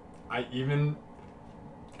 And I even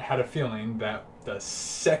had a feeling that the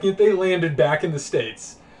second they landed back in the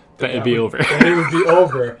States, that it would be over. That it would be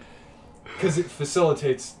over. Because it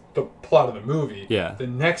facilitates the plot of the movie. Yeah. The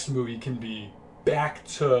next movie can be back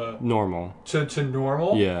to... normal. To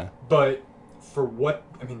normal. Yeah. But for what...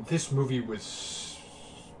 I mean, this movie was...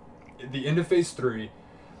 the end of Phase 3,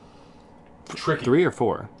 tricky. 3 or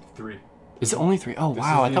 4? 3. Is it only 3? Oh, This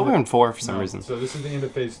wow. is I the thought end we were of- in 4 for some No, reason. So this is the end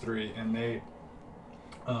of Phase 3, and they...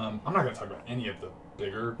 I'm not going to talk about any of the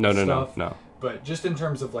bigger No. stuff. But just in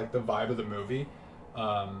terms of, like, the vibe of the movie,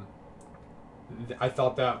 I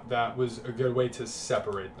thought that was a good way to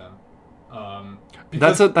separate them.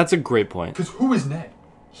 That's a great point. Because who is Ned?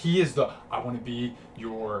 He is I want to be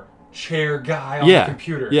your chair guy on the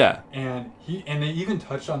computer. Yeah. And they even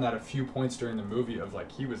touched on that a few points during the movie of,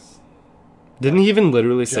 like, he was... Didn't he even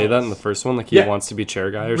literally say that jealous. in the first one? Like, he wants to be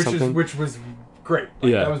chair guy or something? Which was great.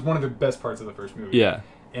 Like, Yeah. That was one of the best parts of the first movie. Yeah.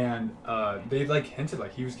 And they, like, hinted,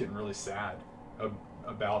 like, he was getting really sad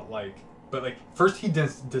about, like... But, like, first he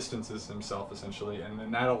distances himself, essentially, and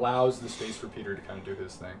then that allows the space for Peter to kind of do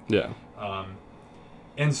his thing. Yeah.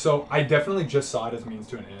 And so I definitely just saw it as means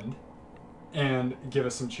to an end and give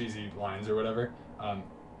us some cheesy lines or whatever.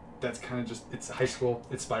 That's kind of just... It's high school.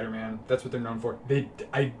 It's Spider-Man. That's what they're known for.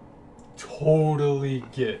 I totally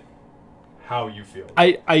get how you feel.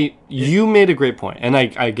 You made a great point, and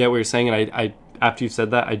I get what you're saying, and I after you said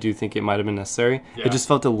that, I do think it might have been necessary. Yeah. It just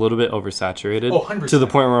felt a little bit oversaturated. Oh, 100%. To the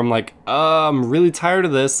point where I'm like, I'm really tired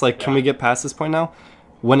of this. Like, can we get past this point now?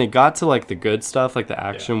 When it got to, like, the good stuff, like the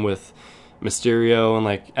action with Mysterio and,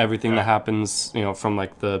 like, everything that happens, you know, from,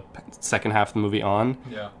 like, the second half of the movie on,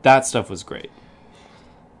 that stuff was great.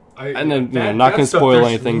 And then, you know, not going to spoil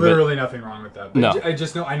anything, but... literally nothing wrong with that. But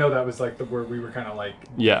No. I know that was, like, the word we were kind of, like,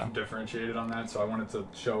 Yeah. differentiated on that, so I wanted to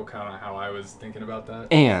show kind of how I was thinking about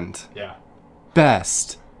that. And... Yeah.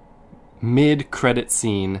 Best mid-credit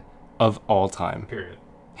scene of all time. Period.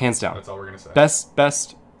 Hands down. That's all we're going to say.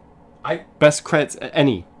 Best credits,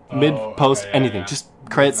 any. Mid, post, okay, anything. yeah. Just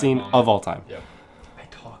credit scene of all time. Yep. I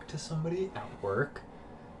talked to somebody at work,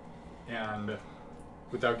 and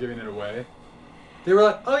without giving it away, they were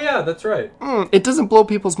like, "Oh yeah, that's right." It doesn't blow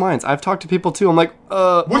people's minds. I've talked to people too. I'm like,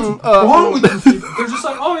 What's wrong with these people? They're just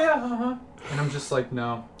like, "Oh yeah, and I'm just like,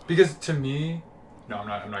 no, because to me, no, I'm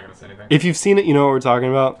not gonna say anything. If you've seen it, you know what we're talking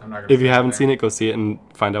about. I'm not gonna if you say haven't anything. seen it, go see it and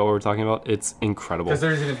find out what we're talking about. It's incredible. Because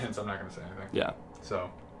there's even hints. I'm not gonna say anything. Yeah. So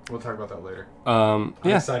we'll talk about that later. I'm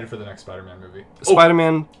excited for the next Spider-Man movie.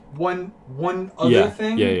 Spider-Man. One other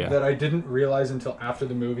thing yeah. that I didn't realize until after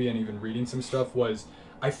the movie and even reading some stuff was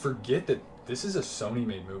I forget that this is a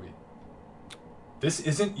Sony-made movie. This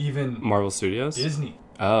isn't even Marvel Studios? Disney.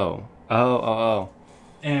 Oh.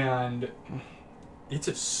 And it's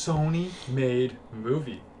a Sony-made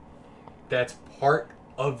movie that's part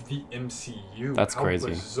of the MCU. That's crazy.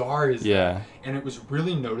 How bizarre is Yeah. that? And it was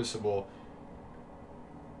really noticeable,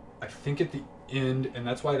 I think, at the end, and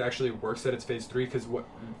that's why it actually works that it's Phase 3, because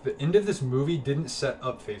the end of this movie didn't set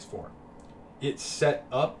up Phase 4. It set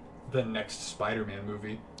up the next Spider-Man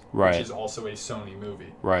movie, Right. which is also a Sony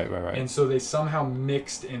movie. Right. And so they somehow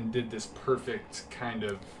mixed and did this perfect kind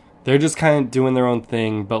of... They're just kind of doing their own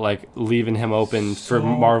thing, but, like, leaving him open for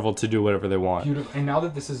Marvel to do whatever they want. Beautiful. And now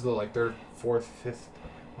that this is their fifth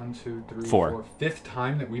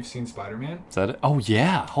time that we've seen Spider-Man. Is that it? Oh,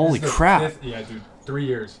 yeah. Holy This is the crap. fifth- yeah, dude. 3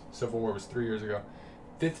 years. Civil War was 3 years ago.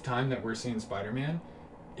 Fifth time that we're seeing Spider-Man.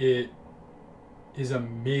 It is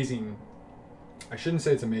amazing. I shouldn't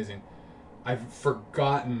say it's amazing. I've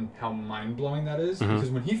forgotten how mind-blowing that is. Mm-hmm. Because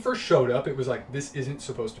when he first showed up, it was like, this isn't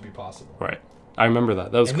supposed to be possible. Right. I remember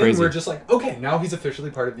that. That was and crazy. then we're just like, okay, now he's officially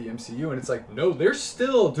part of the MCU. And it's like, no, they're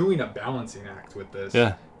still doing a balancing act with this.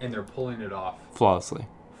 Yeah. And they're pulling it off flawlessly.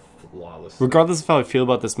 Regardless of how I feel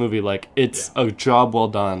about this movie, like, it's a job well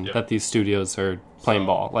done that these studios are playing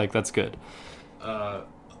ball. Like, that's good.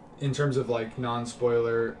 In terms of, like,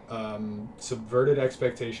 non-spoiler, subverted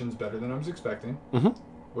expectations better than I was expecting. Mm-hmm.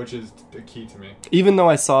 Which is the key to me. Even though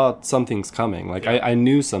I saw some things coming. Like, I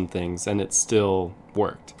knew some things, and it still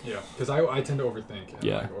worked. Yeah, because I tend to overthink and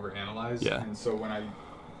like, overanalyze. Yeah. And so when I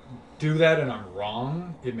do that and I'm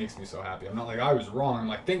wrong, it makes me so happy. I'm not like, I was wrong. I'm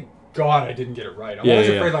like, thank God I didn't get it right. I'm always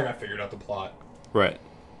afraid, like, I figured out the plot. Right.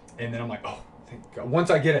 And then I'm like, oh, thank God. Once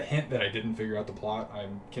I get a hint that I didn't figure out the plot, I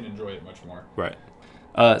can enjoy it much more. Right.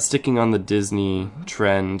 Sticking on the Disney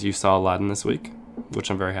trend, you saw Aladdin this week, which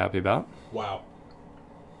I'm very happy about. Wow.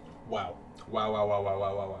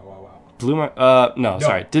 Blew my... no,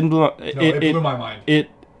 sorry. Didn't blow my... It blew my mind. It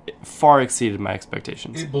far exceeded my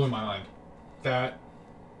expectations. It blew my mind. That...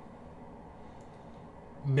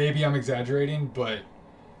 Maybe I'm exaggerating, but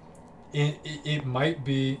it might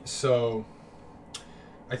be. So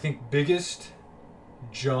I think biggest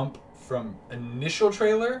jump from initial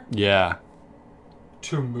trailer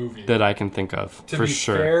to movie that I can think of, to for be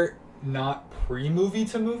sure. Fair, not pre-movie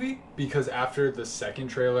to movie, because after the second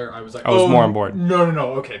trailer, I was like, I was more on board. No,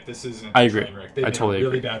 okay, this isn't. I agree. Train wreck. They I made totally a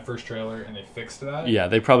really agree. bad first trailer, and they fixed that. Yeah,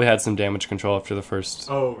 they probably had some damage control after the first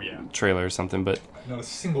Oh yeah. trailer or something, but Not a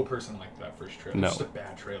single person liked that first trailer. No. It's just a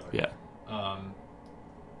bad trailer. yeah.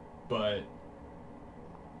 But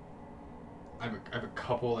I have a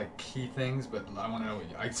couple like key things, but I want to know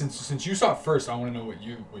what you, since you saw it first, I want to know what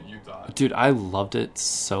you thought. Dude, I loved it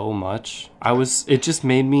so much. It just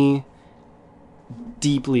made me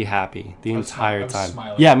deeply happy the entire time.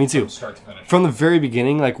 Smiling Yeah, me too. from start to finish. From the very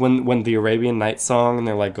beginning, like when the Arabian Nights song and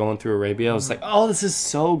they're like going through Arabia, I was like, oh, this is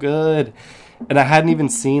so good. And I hadn't even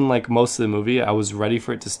seen like most of the movie. I was ready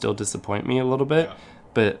for it to still disappoint me a little bit, Yeah.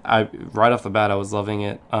 but right off the bat I was loving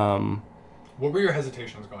it. What were your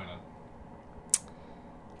hesitations going in?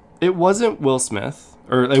 It wasn't Will Smith,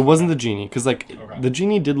 or it wasn't the genie, because like Okay. the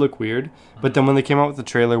genie did look weird. But then when they came out with the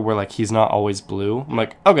trailer where like he's not always blue, I'm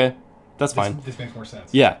like, okay, that's fine. This makes more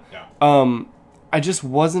sense. Yeah. Yeah. I just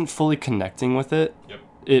wasn't fully connecting with it. Yep.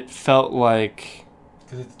 It felt like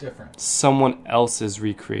Because it's different. someone else's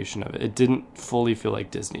recreation of it. It didn't fully feel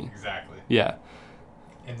like Disney. Exactly. Yeah.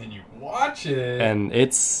 And then you watch it. And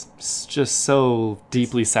it's just so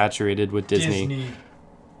deeply saturated with Disney.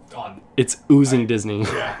 On. It's oozing Disney.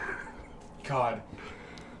 Yeah. God.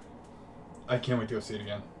 I can't wait to go see it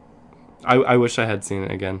again. I wish I had seen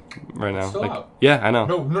it again right now. Still Like, out. yeah, I know.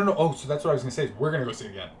 No. Oh, so that's what I was going to say. Is we're going to go see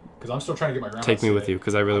it again. Because I'm still trying to get my grandma Take to me see with it. you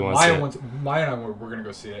because I really want to see it. Maya and I we're going to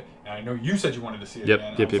go see it. And I know you said you wanted to see it Yep,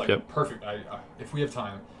 again. yep, I was yep, like, yep. Perfect. If we have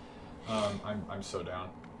time, I'm so down.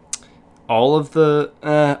 All of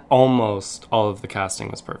almost all of the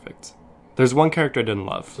casting was perfect. There's one character I didn't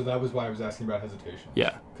love. So that was why I was asking about hesitation.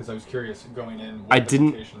 Yeah. Because I was curious going in. I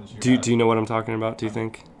didn't. hesitations Do had. you know what I'm talking about? Do you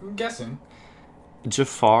think I'm guessing.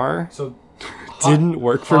 Jafar So didn't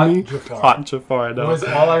work for Hot me? Jafar. Hot Jafar. I know. was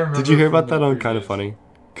all I remember. Did you hear from about the that on Kind of previews. Funny?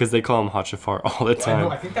 Because they call him Hot Jafar all the I time. know.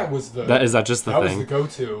 I think that was the. Is that just the that thing? was the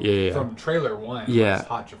go-to. Yeah. From trailer 1. Yeah. Was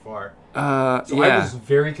Hot Jafar. So I was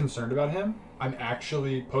very concerned about him. I'm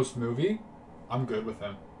actually post-movie. I'm good with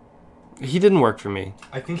him. He didn't work for me.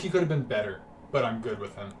 I think he could have been better, but I'm good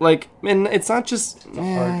with him. Like, and it's not just.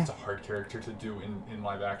 It's a hard character to do in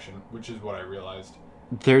live action, which is what I realized.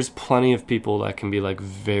 There's plenty of people that can be like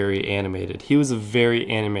very animated. He was a very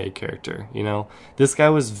animated character, you know? This guy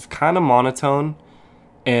was kind of monotone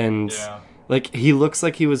and Yeah. like he looks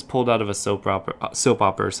like he was pulled out of a soap opera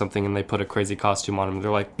or something and they put a crazy costume on him.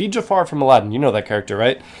 They're like, "Be Jafar from Aladdin." You know that character,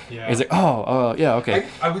 right? Yeah. And he's like, "Oh, yeah, okay."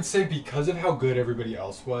 I would say because of how good everybody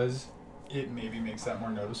else was, it maybe makes that more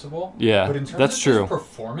noticeable. Yeah, But in terms that's of true. his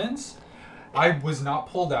performance, I was not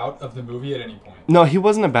pulled out of the movie at any point. No, he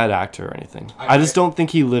wasn't a bad actor or anything. I just don't think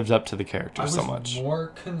he lived up to the character I was so much. more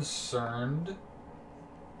concerned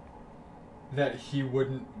that he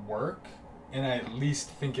wouldn't work, and I at least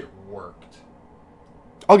think it worked.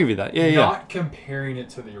 I'll give you that. Yeah, yeah. Not comparing it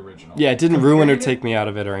to the original. Yeah, it didn't ruin or take me out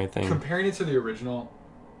of it or anything. Comparing it to the original,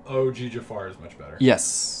 OG Jafar is much better.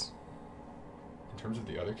 Yes. In terms of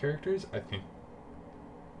the other characters, I think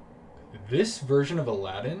this version of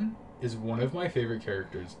Aladdin is one of my favorite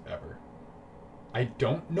characters ever. I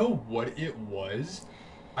don't know what it was.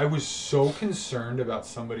 I was so concerned about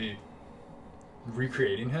somebody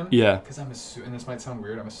recreating him. Yeah. Because and this might sound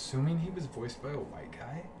weird, I'm assuming he was voiced by a white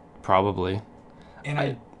guy. Probably. And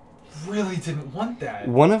I really didn't want that.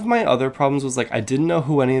 One of my other problems was like I didn't know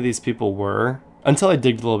who any of these people were until I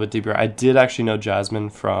digged a little bit deeper. I did actually know Jasmine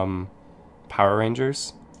from Power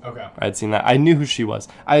Rangers. Okay. I had seen that. I knew who she was.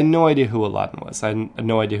 I had no idea who Aladdin was. I had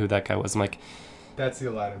no idea who that guy was. I'm like, That's the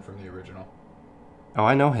Aladdin from the original. oh,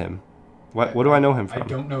 I know him. What do I know him from? I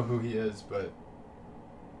don't know who he is, but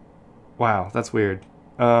Wow, that's weird.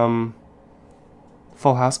 Full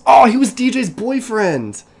House. Oh, he was DJ's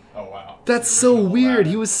boyfriend. oh wow. That's The so original weird.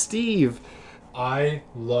 Aladdin. He was Steve. I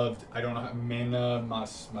loved. I don't know how Mena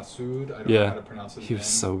Masood. I don't know Yeah. how to pronounce his He name. was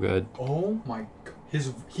so good. Oh my god.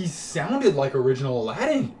 He sounded like original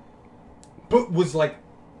Aladdin, but was like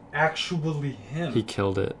actually him. He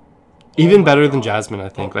killed it. Even my better than God. Jasmine, I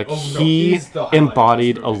think. Oh, no, he he's the highlight of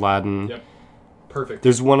embodied this movie. Aladdin. Yep. Perfect.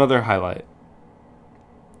 There's one other highlight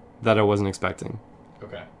that I wasn't expecting.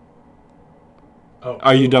 Okay. Oh.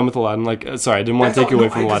 Are you done with Aladdin? Like, sorry, I didn't want to take you away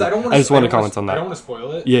from Aladdin. I just want to comment on I don't that. want to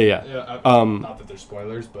spoil it. Yeah. Not that there's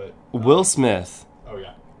spoilers, but Will Smith. Oh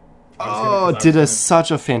yeah. Did such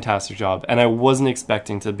a fantastic job, and I wasn't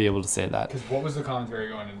expecting to be able to say that. Because what was the commentary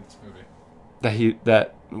going in this movie?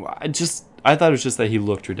 I thought it was just that he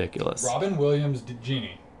looked ridiculous. Robin Williams,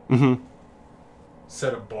 Genie. Mm-hmm.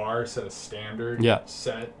 Set a bar, set a standard. Yeah.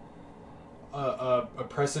 Set a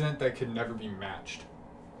precedent that could never be matched.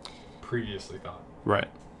 Previously thought. Right.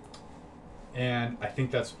 And I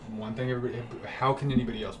think that's one thing everybody... How can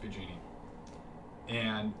anybody else be Genie?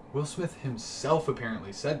 And Will Smith himself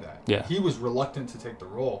apparently said that. Yeah. He was reluctant to take the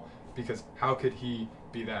role because how could he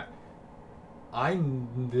be that? I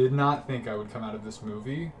did not think I would come out of this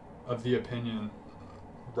movie of the opinion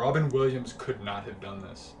Robin Williams could not have done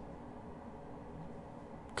this.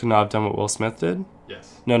 Could not have done what Will Smith did?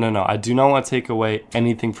 Yes. No. I do not want to take away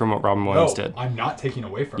anything from what Robin Williams did. I'm not taking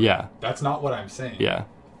away from Yeah. him. That's not what I'm saying. Yeah.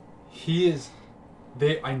 He is...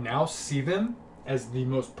 I now see them as the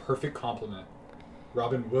most perfect complement.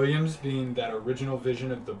 Robin Williams being that original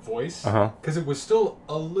vision of the voice. Because it was still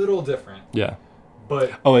a little different. Yeah.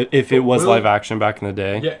 But... Oh, if it was Will, live action back in the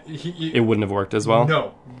day, yeah, it wouldn't have worked as well?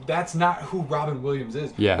 No. That's not who Robin Williams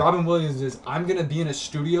is. Yeah. Robin Williams is, I'm going to be in a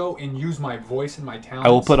studio and use my voice and my talents.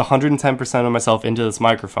 I will put 110% of myself into this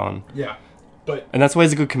microphone. Yeah. But... And that's why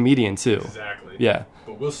he's a good comedian, too. Exactly. Yeah.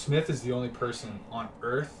 But Will Smith is the only person on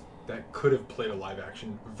Earth that could have played a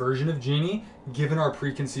live-action version of Genie, given our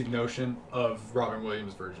preconceived notion of Robin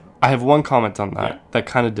Williams' version. I have one comment on that that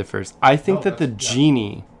kind of differs. I think that the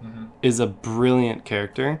Genie is a brilliant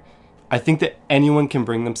character. I think that anyone can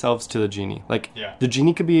bring themselves to the Genie. Like, the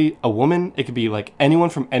Genie could be a woman. It could be, like, anyone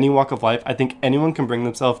from any walk of life. I think anyone can bring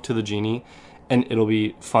themselves to the Genie, and it'll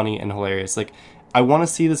be funny and hilarious. Like, I want to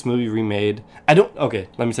see this movie remade. Okay,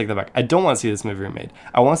 let me take that back. I don't want to see this movie remade.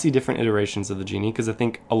 I want to see different iterations of the Genie, because I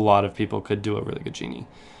think a lot of people could do a really good Genie.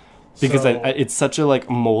 Because it's such a, like,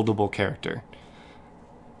 moldable character.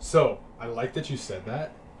 So, I like that you said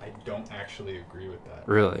that. I don't actually agree with that.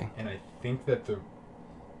 Really? And I think that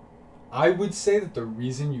I would say that the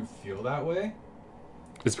reason you feel that way...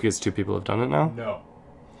 It's because two people have done it now? No.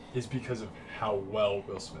 Is because of how well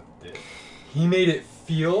Will Smith did. He made it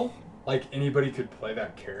feel like anybody could play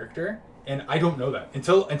that character. And I don't know that.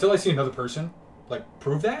 Until I see another person, like,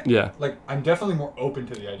 prove that. Yeah. Like, I'm definitely more open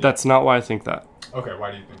to the idea. That's not why I think that. Okay, why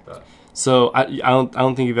do you think that? So, I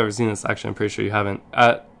don't think you've ever seen this. Actually, I'm pretty sure you haven't.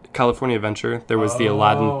 At California Adventure, there was the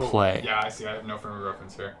Aladdin play. Yeah, I see. I have no frame of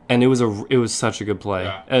reference here. And it was such a good play.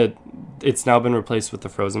 Yeah. It's now been replaced with the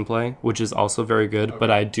Frozen play, which is also very good. Okay.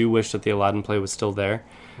 But I do wish that the Aladdin play was still there.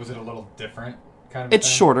 Was it a little different kind of? It's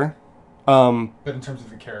thing? Shorter. But in terms of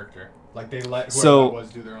the character, like they let whoever that was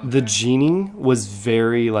do their own. The thing. Genie was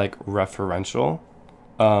very like referential.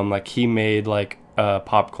 Like he made like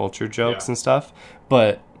pop culture jokes and stuff,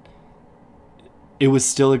 but it was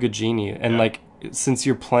still a good Genie. And like, since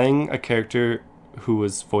you're playing a character who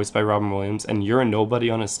was voiced by Robin Williams and you're a nobody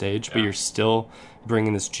on a stage, but you're still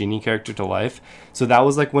bringing this Genie character to life. So that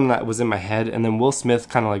was like when that was in my head. And then Will Smith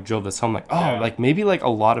kind of like drove this home, like, like maybe like a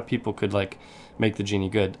lot of people could like make the Genie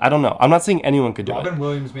good. I don't know. I'm not saying anyone could do it. Robin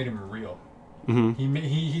Williams made him real. Mm-hmm.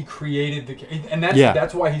 He created and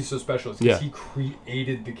that's why he's so special. Is because he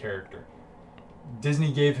created the character.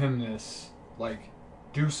 Disney gave him this like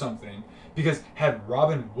do something, because had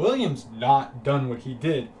Robin Williams not done what he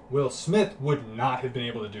did, Will Smith would not have been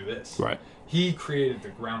able to do this. Right. He created the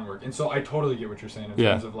groundwork, and so I totally get what you're saying in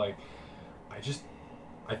terms of like,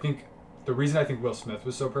 I think the reason I think Will Smith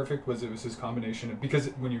was so perfect was it was his combination of, because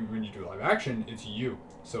when you do live action, it's you.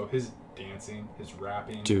 So his dancing, his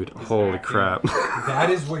rapping, dude, his holy acting, crap. that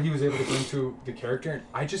is what he was able to bring to the character. And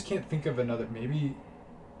I just can't think of another, maybe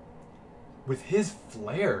with his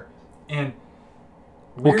flair and.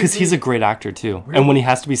 Well, because he's a great actor too, and when he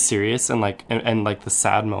has to be serious and like and like the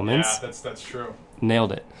sad moments, that's true.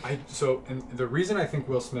 Nailed it. And the reason I think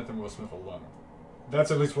Will Smith and Will Smith alone,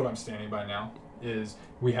 that's at least what I'm standing by now, is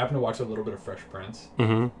we happen to watch a little bit of Fresh Prince.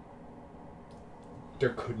 Mm-hmm. There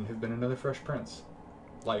couldn't have been another Fresh Prince.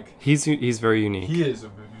 Like he's very unique. He is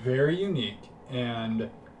very unique, and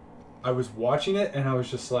I was watching it and I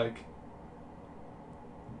was just like,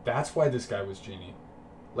 that's why this guy was Genie.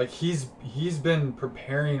 Like he's been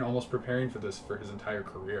almost preparing for this for his entire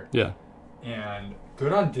career. Yeah. And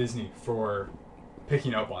good on Disney for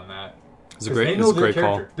picking up on that. It's a great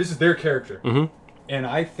call. This is their character. Mm-hmm. And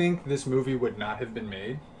I think this movie would not have been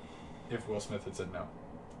made if Will Smith had said no.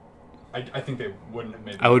 I think they wouldn't have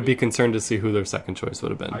made the movie. I would be concerned to see who their second choice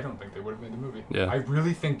would have been. I don't think they would have made the movie. Yeah. I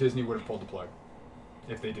really think Disney would have pulled the plug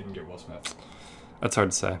if they didn't get Will Smith. That's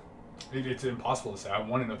hard to say. It's impossible to say. I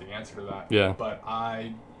want to know the answer to that. Yeah. But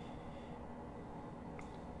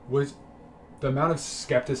the amount of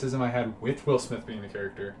skepticism I had with Will Smith being the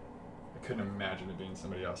character, I couldn't imagine it being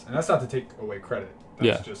somebody else. And that's not to take away credit.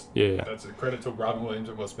 That's that's a credit to Robin Williams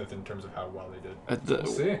and Will Smith in terms of how well they did. We'll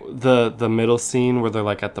see. The middle scene where they're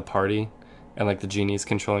like at the party and like the genie's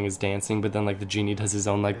controlling his dancing, but then like the genie does his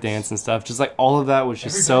own like dance and stuff. Just like all of that was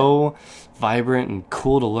just so vibrant and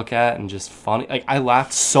cool to look at and just funny. Like I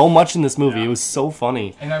laughed so much in this movie. Yeah. It was so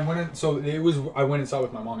funny. And I went and saw it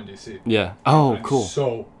with my mom in DC. Yeah. Oh, I'm cool.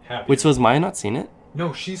 So happy. Wait, so has Maya not seen it?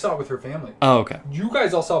 No, she saw it with her family. Oh, okay. You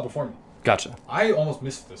guys all saw it before me. Gotcha. I almost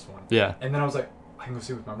missed this one. Yeah. And then I was like, I can go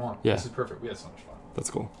see it with my mom. Yeah. This is perfect. We had so much fun. That's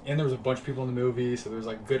cool. And there was a bunch of people in the movie, so there was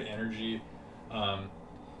like good energy.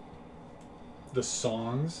 The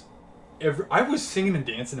songs, I was singing and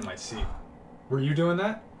dancing in my seat. Were you doing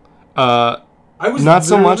that? I was not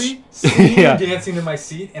so much. Singing Yeah. and dancing in my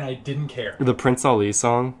seat, and I didn't care. The Prince Ali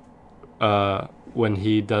song, when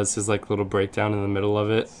he does his like little breakdown in the middle of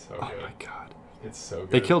it. So oh good. my god. It's so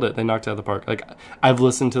good. They killed it. They knocked it out of the park. Like I've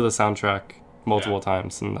listened to the soundtrack multiple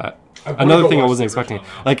times, and that I wanna another go thing I watch wasn't the expecting.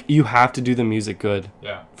 original now. Like you have to do the music good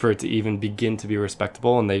Yeah. for it to even begin to be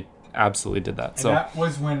respectable, and they absolutely did that. And So that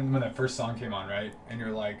was when that first song came on, right? And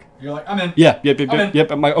you're like, I'm in. yeah, I'm in.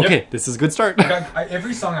 yep. I'm like, okay, Yep. this is a good start.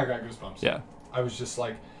 Every song I got goosebumps. Yeah. I was just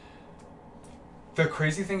like, the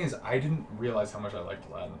crazy thing is I didn't realize how much I liked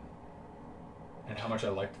Aladdin. And how much I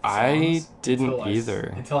liked the songs. I didn't until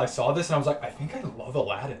either. Until I saw this and I was like, I think I love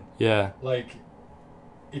Aladdin. Yeah, Like,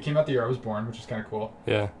 it came out the year I was born, which is kind of cool.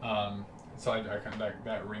 yeah. So I kind of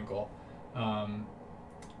that wrinkle.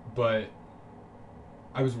 But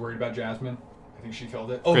I was worried about Jasmine. I think she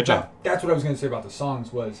killed it. Oh, Great job. That's what I was going to say about the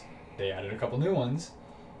songs was they added a couple new ones.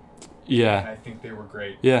 And Yeah, I think they were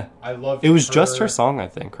great. yeah. I loved It was just her song, I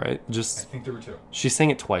think, right? I Just think there were two. she sang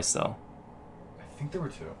it twice though. I think there were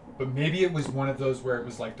two. But maybe it was one of those where it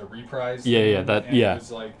was like the reprise. Yeah, thing, yeah, that- and yeah. It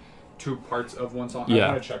was like two parts of one song. Yeah.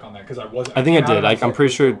 I want to check on that because I wasn't. I think I came out did. and was I'm pretty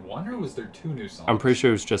was sure- there one or was there two new songs? I'm pretty sure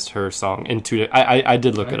it was just her song in two. I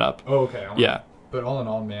did look Right? it up. Oh, okay. Yeah, But all in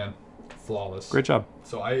all, man, flawless. great job.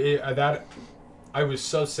 So I was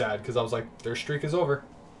so sad because I was like, their streak is over.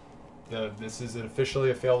 This is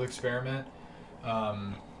officially a failed experiment,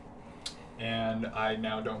 and I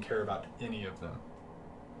now don't care about any of them.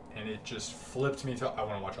 And it just flipped me to I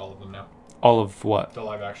want to watch all of them now. All of what? The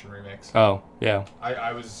live action remakes. Oh, yeah.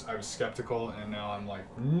 I was skeptical, and now I'm like,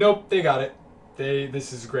 nope, they got it.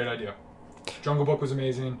 This is a great idea. Jungle Book was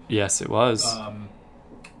amazing. Yes, it was.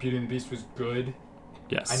 Beauty and the Beast was good.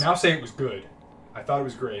 Yes. I now say it was good. I thought it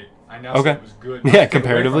was great. I now Okay. say it was good. Yeah, Not to take away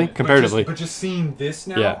comparatively- from it, comparatively. But just seeing this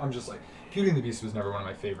now, Yeah. I'm just like, Beauty and the Beast was never one of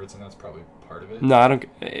my favorites, and that's probably part of it. No, I don't.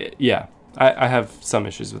 Yeah, I have some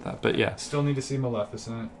issues with that, but yeah. Still need to see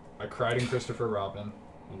Maleficent. I cried in Christopher Robin.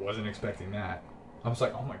 Wasn't expecting that. I was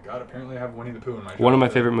like, oh my god, apparently I have Winnie the Pooh in my One of my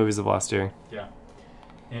childhood. favorite movies of last year. Yeah.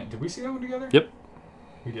 And did we see that one together? Yep.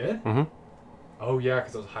 We did? Mm-hmm. Oh yeah,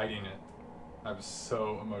 because I was hiding it. I was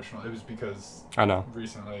so emotional. It was because I know.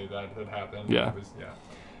 recently that had happened. Yeah. It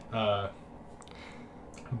was,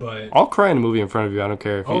 but I'll cry in a movie in front of you. I don't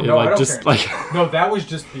care if you oh no, like I don't just care. like. No, that was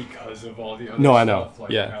just because of all the other No, stuff. I know.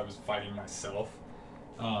 Like, Yeah. I was fighting myself.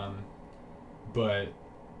 But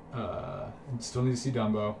still need to see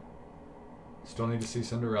Dumbo. Still need to see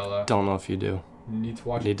Cinderella. Don't know if you do. Need to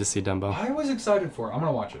watch Need to see Dumbo. I was excited for it. I'm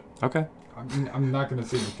gonna watch it. Okay. I'm not gonna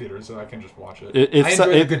see it in theaters, so I can just watch it. If I so-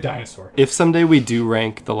 enjoyed if- A Good Dinosaur. If someday we do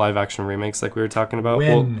rank the live action remakes like we were talking about,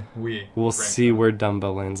 When we'll rank see them. where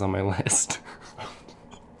Dumbo lands on my list.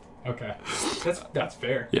 Okay, that's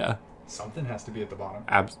fair. Yeah. Something has to be at the bottom.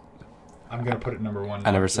 Abs- I'm gonna put it number one.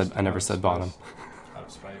 I never just said out of said spice. bottom. Out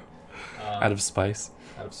of spite. Out of spice.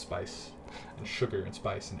 Out of spice and sugar and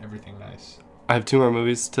spice and everything nice. I have two more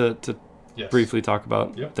movies to Yes. briefly talk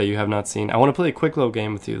about Yep. that you have not seen. I want to play a quick little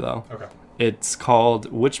game with you though. Okay. It's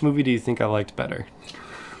called Which Movie Do You Think I Liked Better?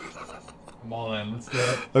 I'm all in. Let's do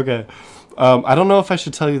it. Okay. I don't know if I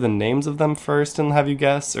should tell you the names of them first and have you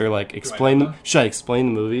guess, or like explain know them. them? Should I explain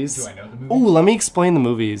the movies? Do I know the movie? Ooh, let me explain the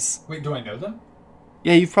movies. Wait, do I know them?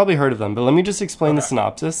 Yeah, you've probably heard of them, but let me just explain the Okay.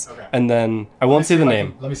 synopsis, Okay. and then I Let won't me say see the if I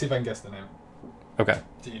name. let me see if I can guess the name Okay.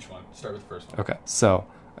 to each one. Start with the first one. Okay. So,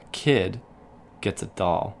 a kid gets a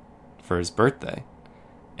doll for his birthday,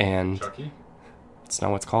 and Chucky. it's not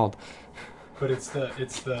what it's called. But it's the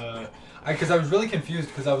because I was really confused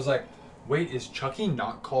because I was like, wait, is Chucky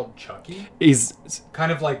not called Chucky? He's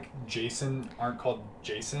Kind of like Jason aren't called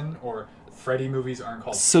Jason, or Freddy movies aren't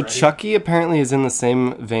called So Freddy. Chucky apparently is in the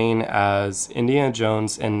same vein as Indiana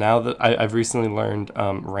Jones, and now that I've recently learned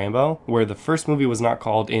Rambo, where the first movie was not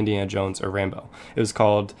called Indiana Jones or Rambo. It was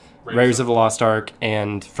called Raiders of the Lost Ark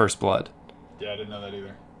and First Blood. Yeah, I didn't know that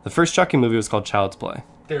either. The first Chucky movie was called Child's Play.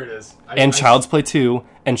 There it is. And Child's Play 2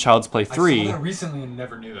 and Child's Play 3. I saw that recently and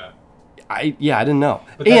never knew that. I didn't know.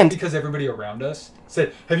 But that's And because everybody around us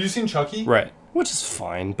said, "Have you seen Chucky?" right, which is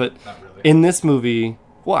fine, but Not really. in this movie,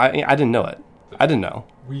 well, I didn't know it. I didn't know.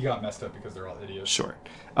 we got messed up because they're all idiots. Sure.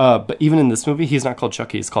 But even in this movie, he's not called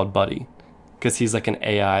Chucky. He's called Buddy. Because he's like an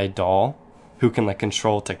AI doll who can like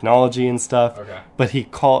control technology and stuff. Okay. But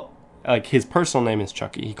his personal name is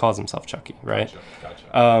Chucky. He calls himself Chucky, right?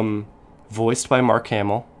 Gotcha. Voiced by Mark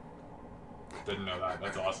Hamill. Didn't know that.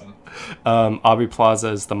 That's awesome. Aubrey Plaza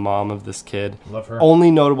is the mom of this kid. Love her.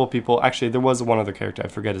 Only notable people. Actually, there was one other character. I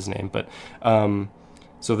forget his name. But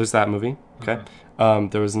so there's that movie. Okay. Mm-hmm.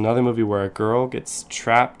 There was another movie where a girl gets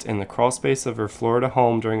trapped in the crawl space of her Florida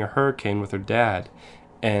home during a hurricane with her dad.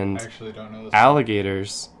 And I actually don't know this.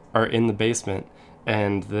 alligators are in the basement,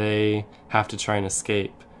 and they have to try and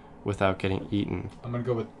escape without getting eaten. I'm going to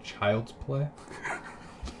go with Child's Play.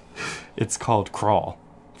 It's called Crawl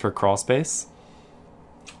for crawl space.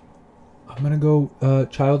 I'm going to go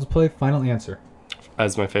Child's Play. Final answer.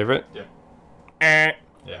 As my favorite. Yeah.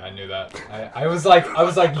 Yeah, I knew that. I was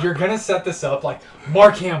like, you're gonna set this up like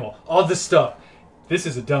Mark Hamill, all this stuff. This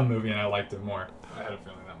is a dumb movie, and I liked it more. I had a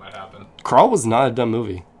feeling that might happen. Crawl was not a dumb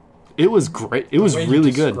movie. It was great. It was way you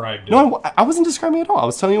really good. described it. No, I wasn't describing it at all. I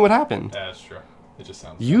was telling you what happened. Yeah, that's true. It just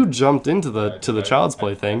sounds. You jumped into the Child's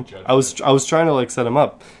Play thing. I was trying to like set him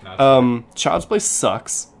up. Child's Play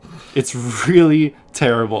sucks. It's really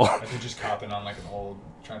terrible. I could just cop in on like an old,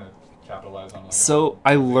 trying to capitalize on. Like So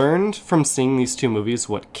I learned from seeing these two movies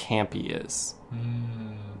what campy is.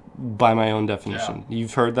 By my own definition. Yeah.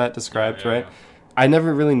 You've heard that described, Yeah, right? yeah. I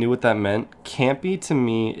never really knew what that meant. Campy to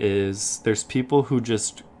me is there's people who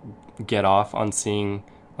just get off on seeing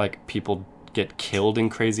like people get killed in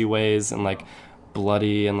crazy ways and like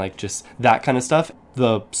bloody and like just that kind of stuff.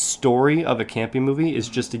 The story of a campy movie is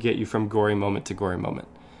just to get you from gory moment to gory moment.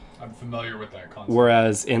 I'm familiar with that concept.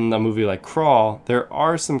 Whereas in a movie like Crawl, there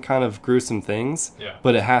are some kind of gruesome things,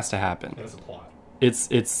 but it has to happen. There's a plot.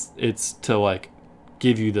 It's to like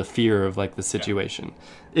give you the fear of like the situation.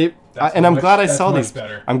 I'm glad I saw these.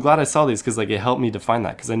 Better. I'm glad I saw these because like it helped me define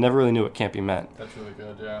that because I never really knew what campy meant. That's really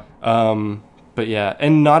good, yeah. But yeah,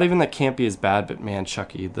 and not even that campy is bad, but man,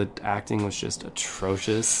 Chucky, the acting was just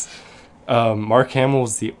atrocious. Mark Hamill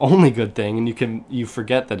was the only good thing, and you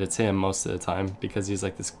forget that it's him most of the time because he's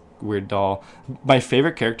like this weird doll. My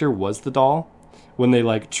favorite character was the doll. When they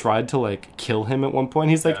like tried to like kill him at one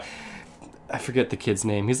point, he's like, I forget the kid's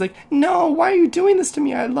name. He's like, no, why are you doing this to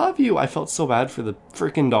me? I love you. I felt so bad for the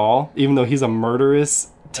freaking doll, even though he's a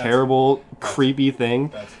murderous, terrible, creepy thing.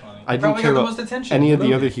 That's funny. I didn't care about any of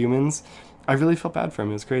the other humans. I really felt bad for him.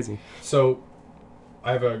 It was crazy. So,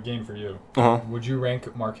 I have a game for you. Uh-huh. Would you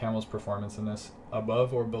rank Mark Hamill's performance in this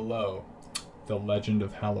above or below The Legend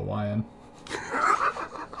of Halloween?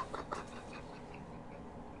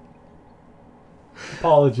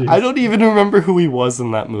 Apologies. I don't even remember who he was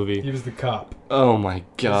in that movie. He was the cop. Oh my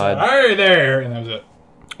god. Hey there! And that was it.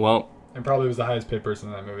 Well, And probably was the highest paid person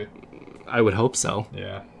in that movie. I would hope so.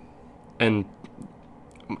 Yeah. And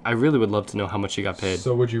I really would love to know how much he got paid.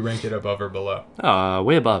 So would you rank it above or below?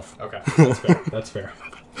 Way above. Okay, that's fair. That's fair.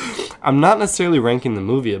 I'm not necessarily ranking the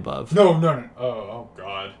movie above. No. Oh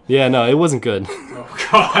god. Yeah, no, it wasn't good. Oh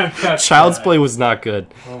god. That's Child's bad. Play was not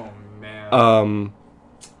good. Oh man.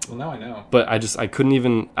 Well, now I know. But I couldn't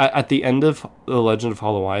even... At the end of The Legend of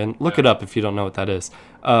Halloween, look it up if you don't know what that is.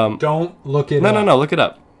 Don't look it up. No, look it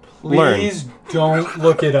up. Please don't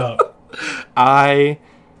look it up. I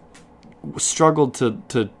struggled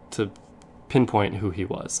to pinpoint who he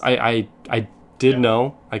was. I did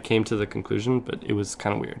know. I came to the conclusion, but it was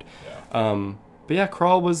kind of weird. Yeah. But yeah,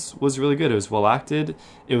 Crawl was really good. It was well acted.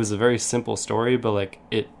 It was a very simple story, but like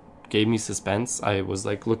it gave me suspense. I was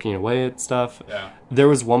like looking away at stuff. Yeah. There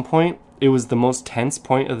was one point, it was the most tense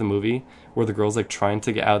point of the movie where the girl's like trying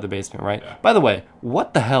to get out of the basement, right? Yeah. By the way,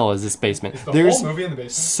 what the hell is this basement? Is the whole movie in the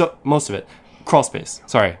basement? So most of it. Crawl space.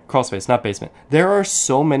 Sorry, crawl space, not basement. There are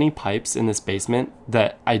so many pipes in this basement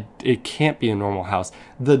that it can't be a normal house.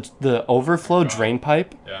 The overflow drain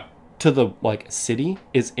pipe to the like city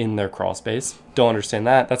is in their crawl space. Don't understand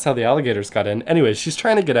that. That's how the alligators got in. Anyways, she's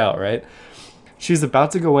trying to get out, right? She's about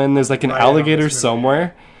to go in. There's like an alligator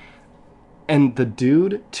somewhere. And the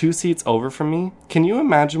dude 2 seats over from me, can you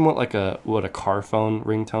imagine what a car phone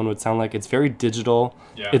ringtone would sound like? It's very digital.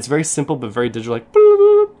 Yeah. It's very simple but very digital, like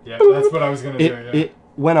yeah, that's what I was gonna do. Yeah. It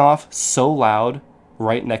went off so loud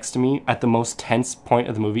right next to me at the most tense point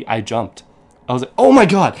of the movie. I jumped. I was like, "Oh my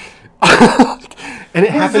god!" And it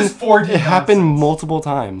happened. This 4D it happened nonsense? multiple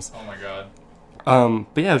times. Oh my god.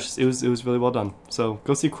 But yeah, it was really well done. So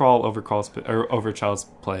go see Crawl over over Child's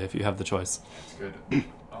Play if you have the choice. That's good.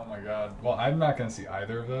 Oh my god. Well, I'm not gonna see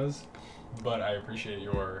either of those, but I appreciate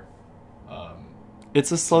your.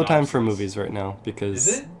 It's a slow time for synopsis. movies right now because.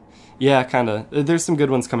 Is it? Yeah, kind of. There's some good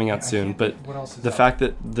ones coming out I soon, can't but think what else is the out. fact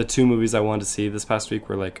that the 2 movies I wanted to see this past week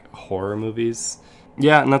were like horror movies.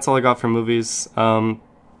 Yeah, and that's all I got for movies.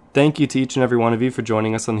 Thank you to each and every one of you for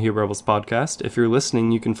joining us on the Hebrew Rebels podcast. If you're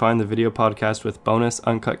listening, you can find the video podcast with bonus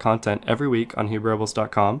uncut content every week on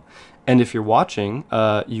HebrewRebels.com. And if you're watching,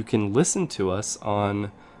 you can listen to us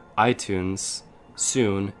on iTunes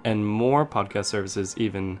soon, and more podcast services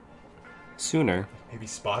even sooner. Maybe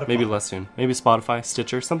Spotify. Maybe less soon. Maybe Spotify,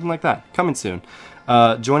 Stitcher, something like that. Coming soon.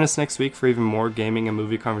 Join us next week for even more gaming and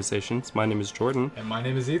movie conversations. My name is Jordan. And my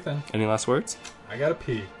name is Ethan. Any last words? I gotta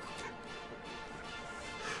pee.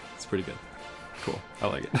 It's pretty good. Cool. I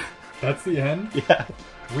like it. That's the end? Yeah.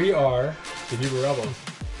 We are the Hebrew Rebels.